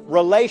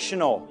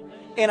 relational,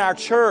 in our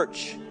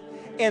church,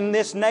 in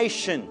this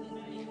nation,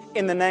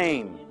 in the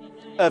name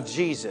of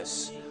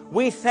Jesus.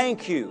 We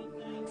thank you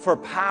for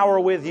power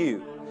with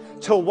you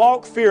to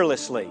walk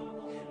fearlessly,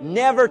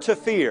 never to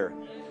fear,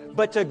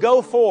 but to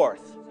go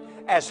forth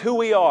as who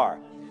we are,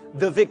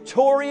 the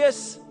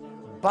victorious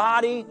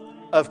body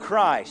of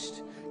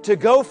Christ, to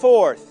go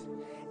forth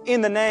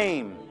in the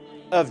name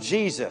of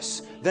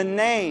Jesus, the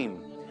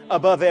name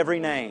above every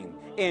name.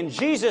 In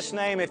Jesus'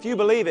 name, if you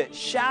believe it,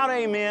 shout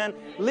amen,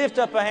 lift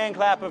up a hand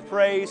clap of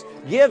praise,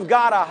 give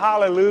God a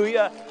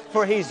hallelujah,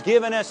 for He's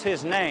given us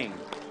His name.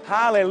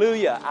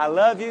 Hallelujah. I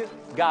love you.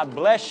 God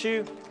bless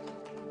you.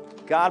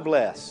 God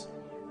bless.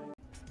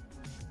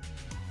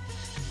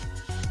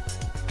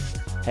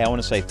 Hey, I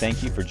want to say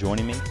thank you for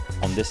joining me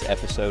on this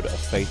episode of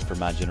Faith for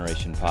My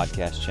Generation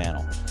podcast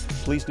channel.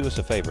 Please do us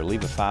a favor,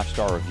 leave a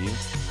 5-star review.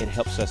 It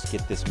helps us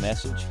get this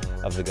message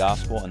of the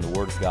gospel and the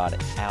Word of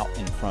God out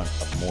in front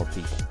of more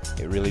people.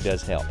 It really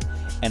does help.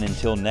 And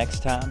until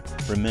next time,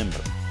 remember,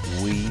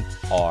 we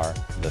are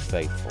the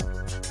faithful.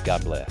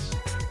 God bless.